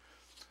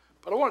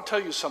 But I want to tell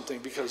you something,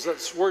 because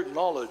that word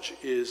knowledge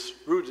is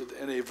rooted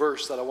in a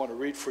verse that I want to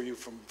read for you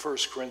from 1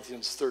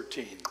 Corinthians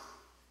 13.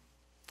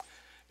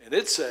 And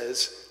it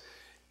says,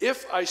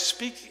 if I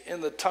speak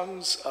in the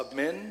tongues of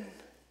men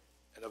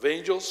and of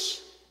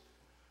angels,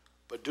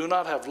 but do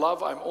not have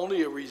love, I'm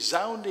only a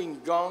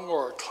resounding gong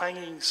or a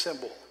clanging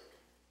cymbal.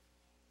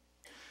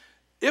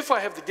 If I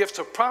have the gift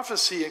of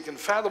prophecy and can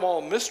fathom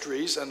all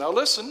mysteries, and now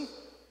listen,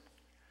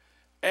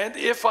 and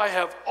if I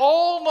have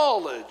all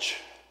knowledge,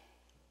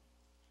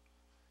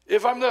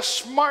 if I'm the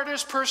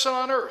smartest person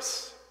on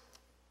earth,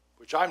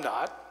 which I'm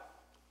not,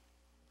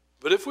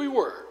 but if we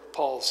were,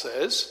 Paul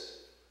says,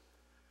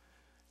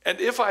 and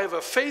if I have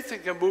a faith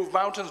that can move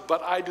mountains,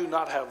 but I do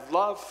not have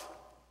love,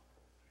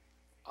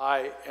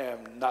 I am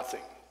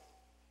nothing.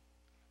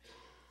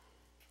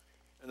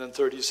 And then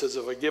 30 says,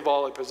 if I give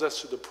all I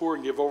possess to the poor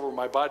and give over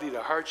my body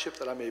to hardship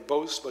that I may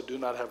boast, but do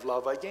not have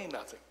love, I gain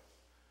nothing.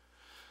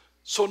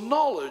 So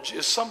knowledge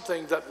is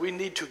something that we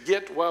need to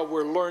get while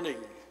we're learning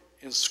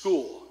in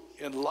school,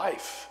 in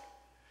life,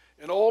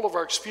 in all of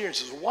our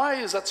experiences. Why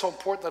is that so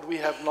important that we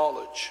have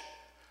knowledge?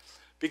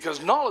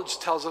 Because knowledge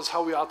tells us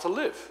how we ought to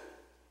live.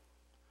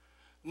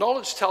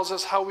 Knowledge tells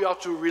us how we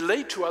ought to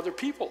relate to other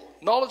people.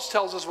 Knowledge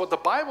tells us what the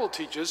Bible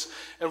teaches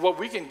and what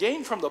we can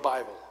gain from the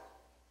Bible.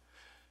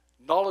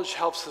 Knowledge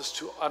helps us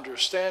to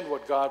understand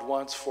what God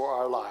wants for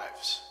our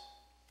lives.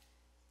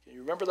 Can you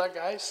remember that,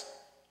 guys?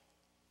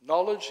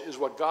 Knowledge is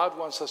what God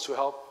wants us to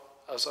help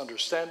us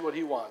understand what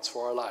he wants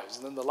for our lives.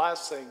 And then the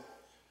last thing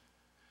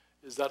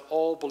is that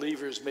all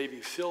believers may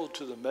be filled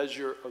to the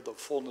measure of the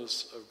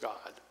fullness of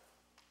God.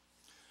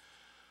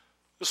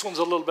 This one's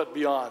a little bit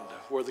beyond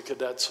where the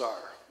cadets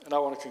are. And I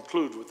want to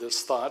conclude with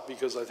this thought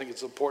because I think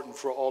it's important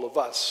for all of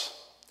us.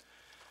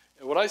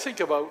 And when I think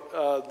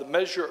about the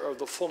measure of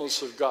the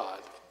fullness of God,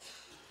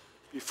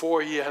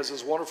 before he has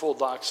his wonderful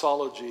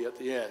doxology at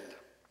the end,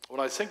 when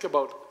I think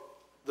about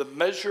the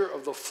measure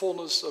of the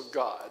fullness of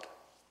God,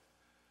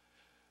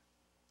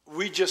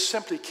 we just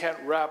simply can't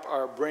wrap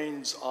our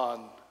brains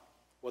on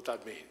what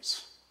that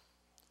means.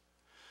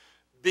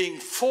 Being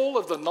full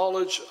of the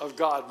knowledge of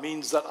God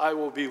means that I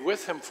will be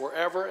with him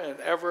forever and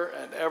ever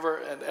and ever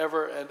and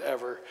ever and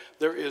ever.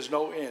 There is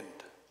no end.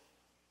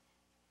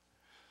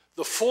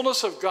 The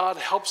fullness of God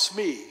helps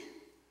me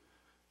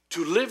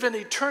to live in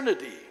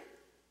eternity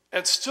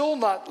and still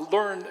not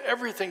learn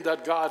everything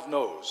that God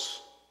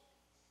knows.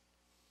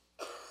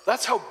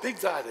 That's how big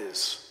that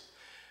is.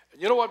 And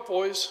you know what,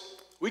 boys?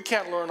 We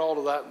can't learn all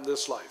of that in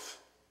this life.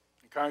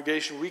 In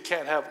congregation, we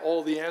can't have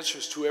all the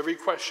answers to every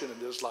question in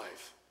this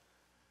life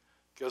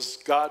because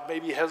God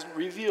maybe hasn't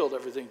revealed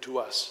everything to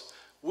us.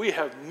 We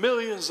have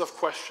millions of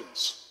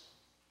questions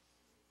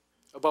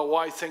about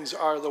why things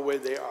are the way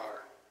they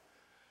are.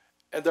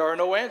 And there are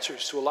no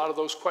answers to a lot of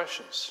those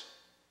questions.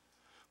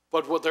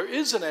 But what there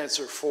is an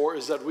answer for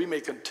is that we may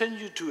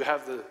continue to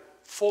have the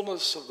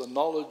fullness of the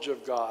knowledge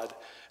of God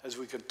as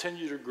we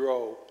continue to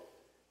grow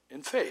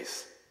in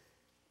faith.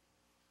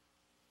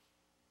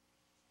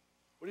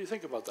 What do you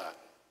think about that?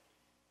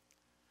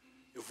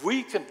 If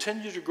we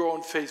continue to grow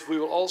in faith, we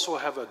will also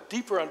have a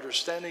deeper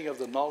understanding of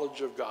the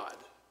knowledge of God.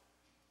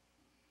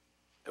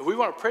 And we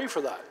want to pray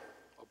for that.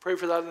 I'll pray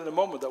for that in a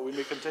moment, that we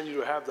may continue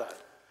to have that.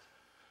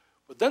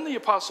 But then the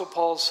Apostle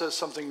Paul says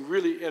something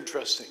really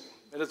interesting.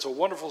 And it's a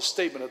wonderful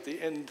statement at the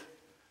end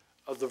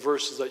of the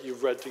verses that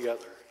you've read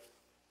together.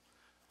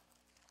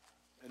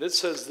 And it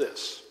says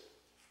this: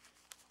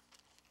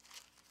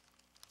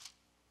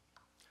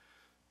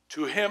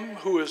 to him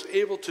who is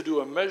able to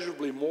do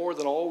immeasurably more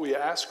than all we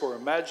ask or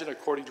imagine,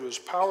 according to his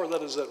power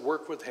that is at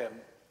work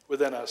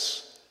within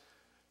us,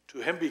 to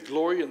him be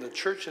glory in the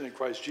church and in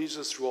Christ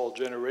Jesus through all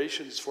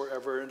generations,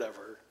 forever and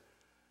ever.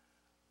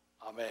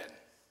 Amen.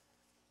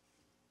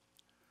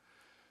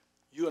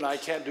 You and I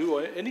can't do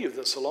any of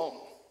this alone.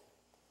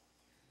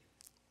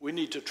 We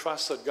need to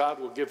trust that God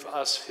will give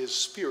us his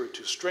Spirit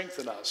to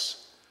strengthen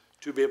us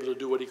to be able to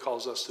do what he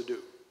calls us to do.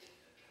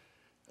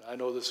 And I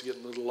know this is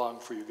getting a little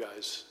long for you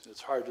guys. It's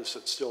hard to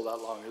sit still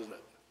that long, isn't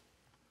it?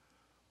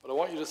 But I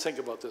want you to think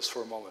about this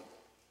for a moment.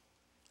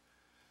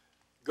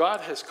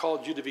 God has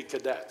called you to be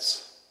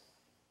cadets.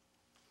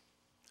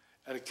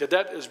 And a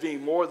cadet is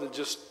being more than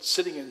just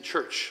sitting in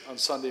church on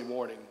Sunday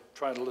morning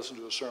trying to listen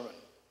to a sermon.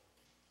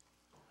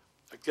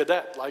 A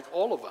cadet, like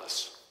all of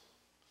us,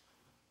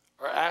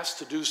 are asked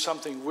to do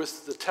something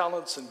with the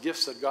talents and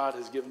gifts that God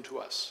has given to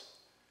us.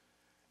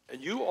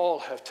 And you all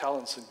have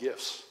talents and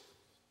gifts,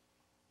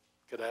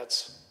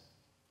 cadets.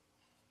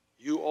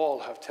 You all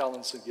have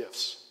talents and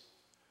gifts.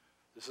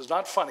 This is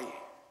not funny.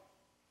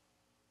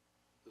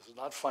 This is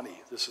not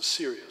funny. This is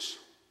serious.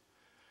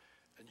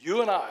 And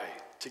you and I,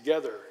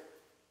 together,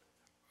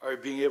 are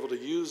being able to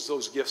use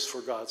those gifts for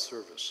God's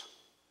service.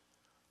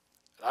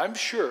 And I'm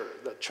sure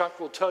that Chuck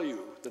will tell you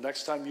the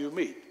next time you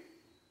meet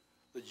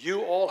that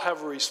you all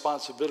have a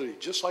responsibility,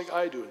 just like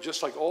I do, and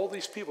just like all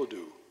these people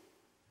do.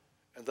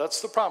 And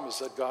that's the promise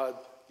that God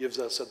gives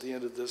us at the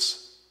end of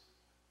this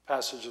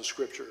passage of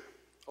Scripture.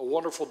 A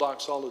wonderful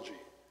doxology,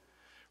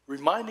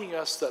 reminding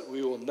us that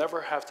we will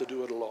never have to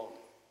do it alone.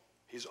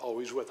 He's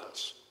always with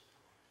us.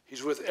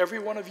 He's with every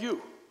one of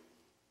you.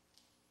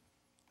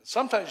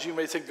 Sometimes you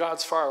may think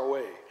God's far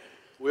away.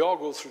 We all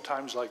go through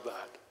times like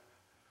that.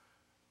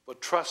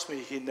 But trust me,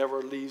 he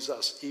never leaves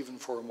us even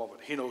for a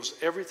moment. He knows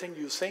everything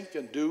you think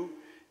and do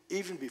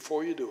even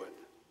before you do it.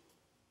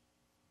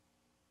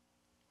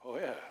 Oh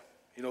yeah,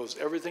 he knows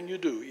everything you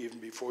do even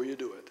before you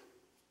do it.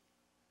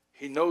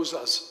 He knows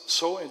us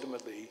so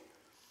intimately,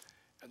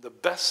 and the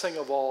best thing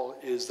of all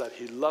is that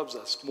he loves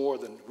us more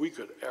than we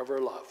could ever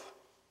love.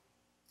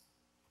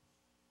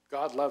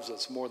 God loves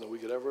us more than we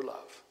could ever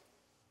love.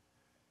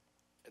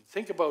 And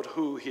think about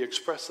who he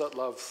expressed that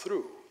love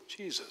through,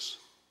 Jesus.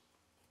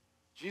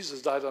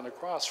 Jesus died on a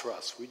cross for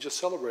us. We just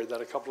celebrated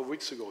that a couple of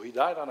weeks ago. He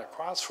died on a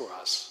cross for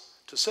us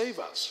to save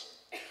us.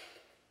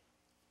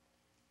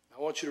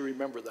 I want you to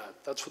remember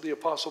that. That's what the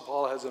Apostle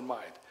Paul has in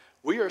mind.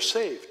 We are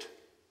saved.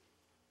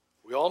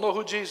 We all know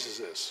who Jesus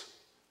is.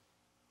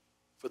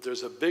 But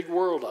there's a big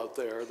world out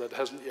there that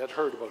hasn't yet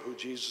heard about who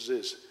Jesus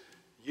is.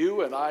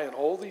 You and I and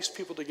all these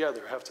people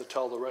together have to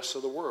tell the rest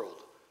of the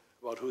world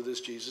about who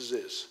this Jesus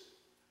is.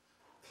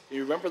 Do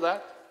you remember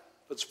that?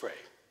 Let's pray.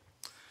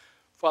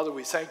 Father,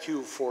 we thank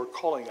you for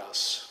calling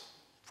us,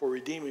 for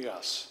redeeming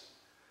us,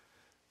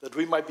 that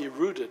we might be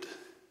rooted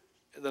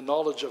in the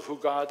knowledge of who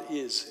God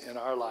is in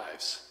our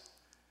lives.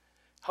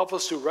 Help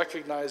us to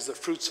recognize the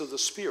fruits of the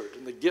Spirit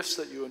and the gifts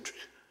that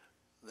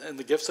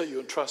you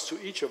entrust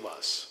to each of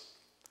us.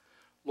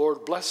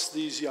 Lord, bless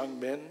these young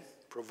men.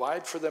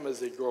 Provide for them as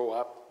they grow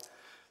up.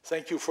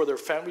 Thank you for their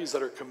families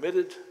that are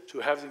committed to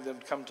having them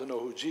come to know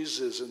who Jesus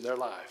is in their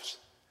lives.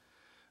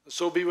 And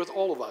so be with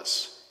all of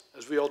us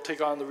as we all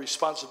take on the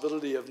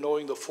responsibility of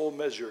knowing the full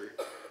measure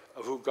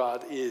of who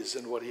God is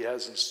and what he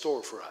has in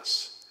store for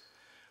us.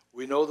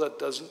 We know that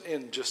doesn't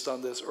end just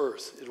on this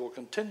earth. It will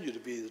continue to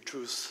be the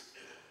truth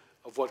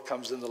of what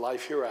comes in the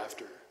life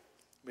hereafter.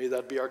 May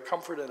that be our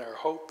comfort and our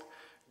hope.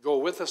 Go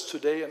with us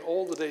today and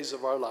all the days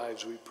of our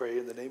lives, we pray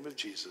in the name of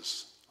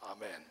Jesus.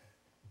 Amen.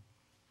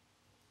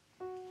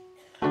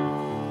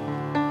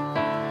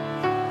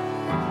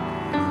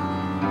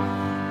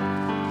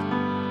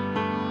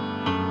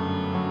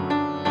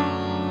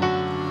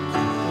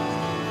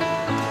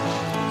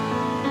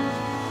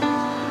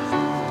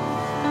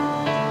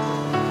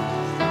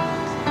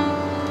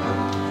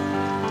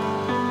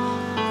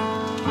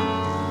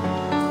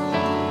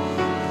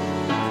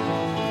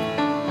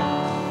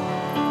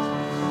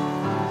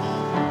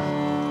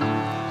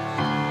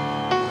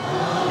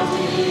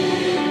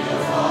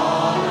 The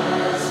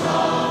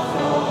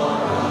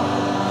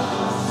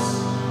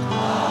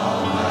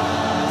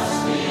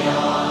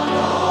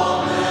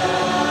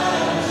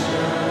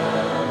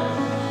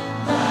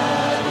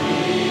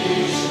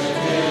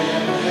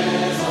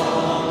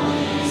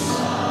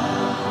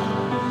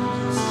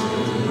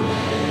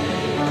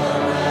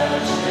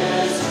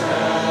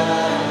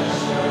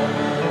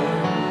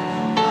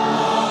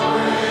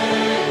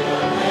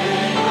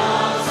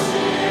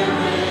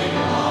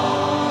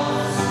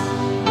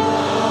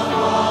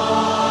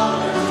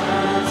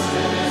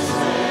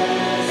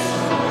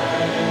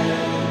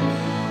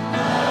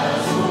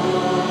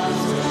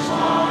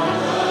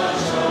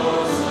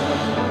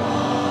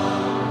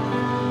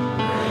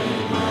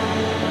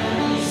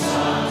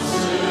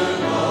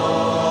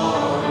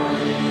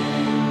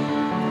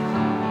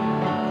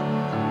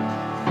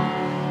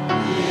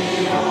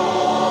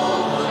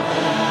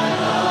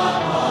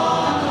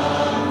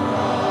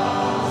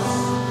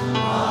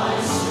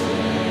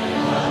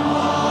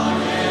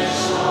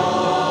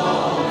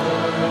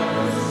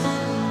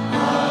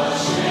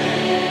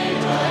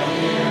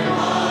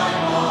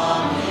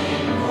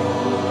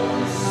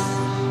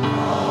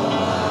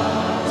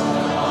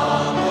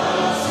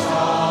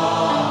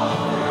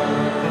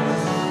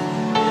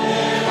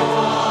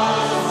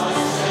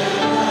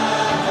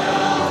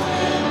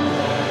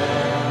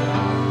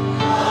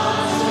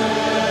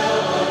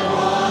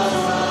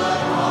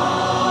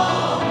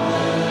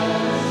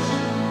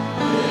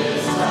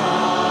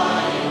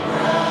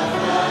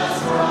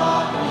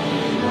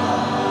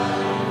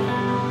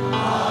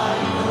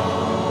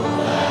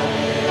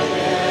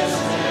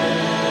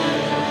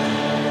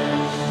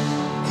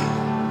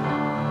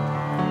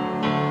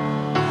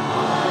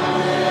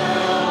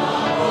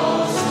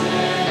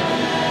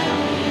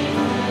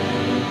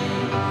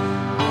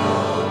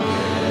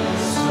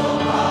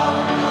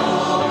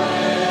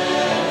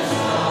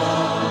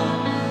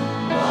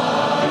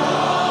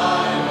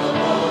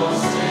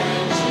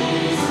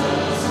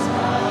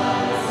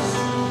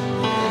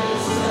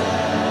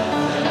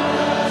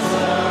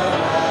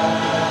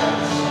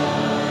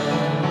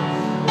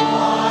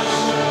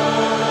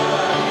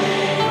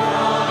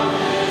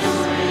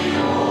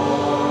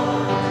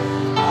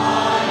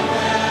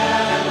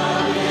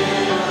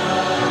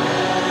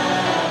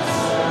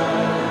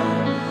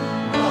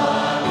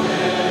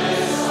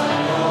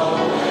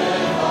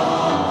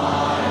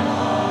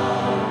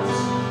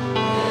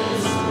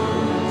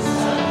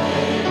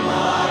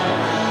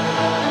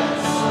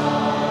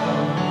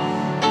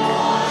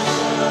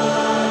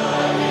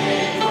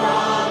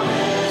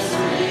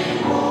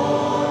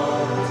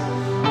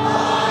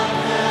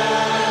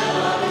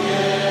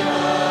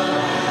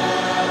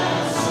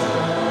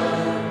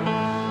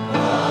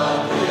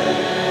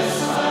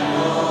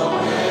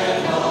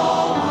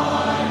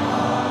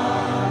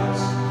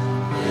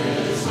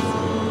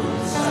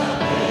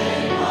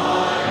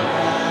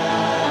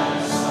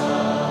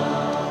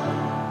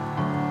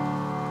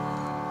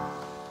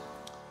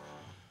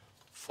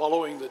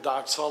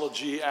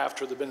doxology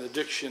after the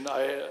benediction,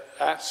 I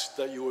ask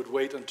that you would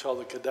wait until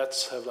the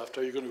cadets have left.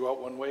 Are you going to go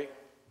out one way?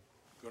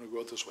 You're going to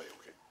go out this way,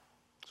 okay.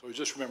 So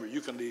just remember, you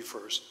can leave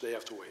first. They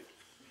have to wait.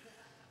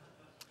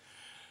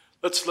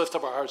 Let's lift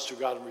up our hearts to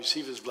God and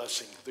receive his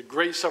blessing. The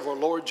grace of our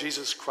Lord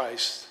Jesus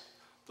Christ,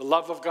 the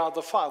love of God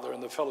the Father,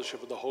 and the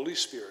fellowship of the Holy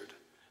Spirit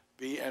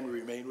be and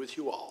remain with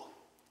you all.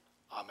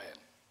 Amen.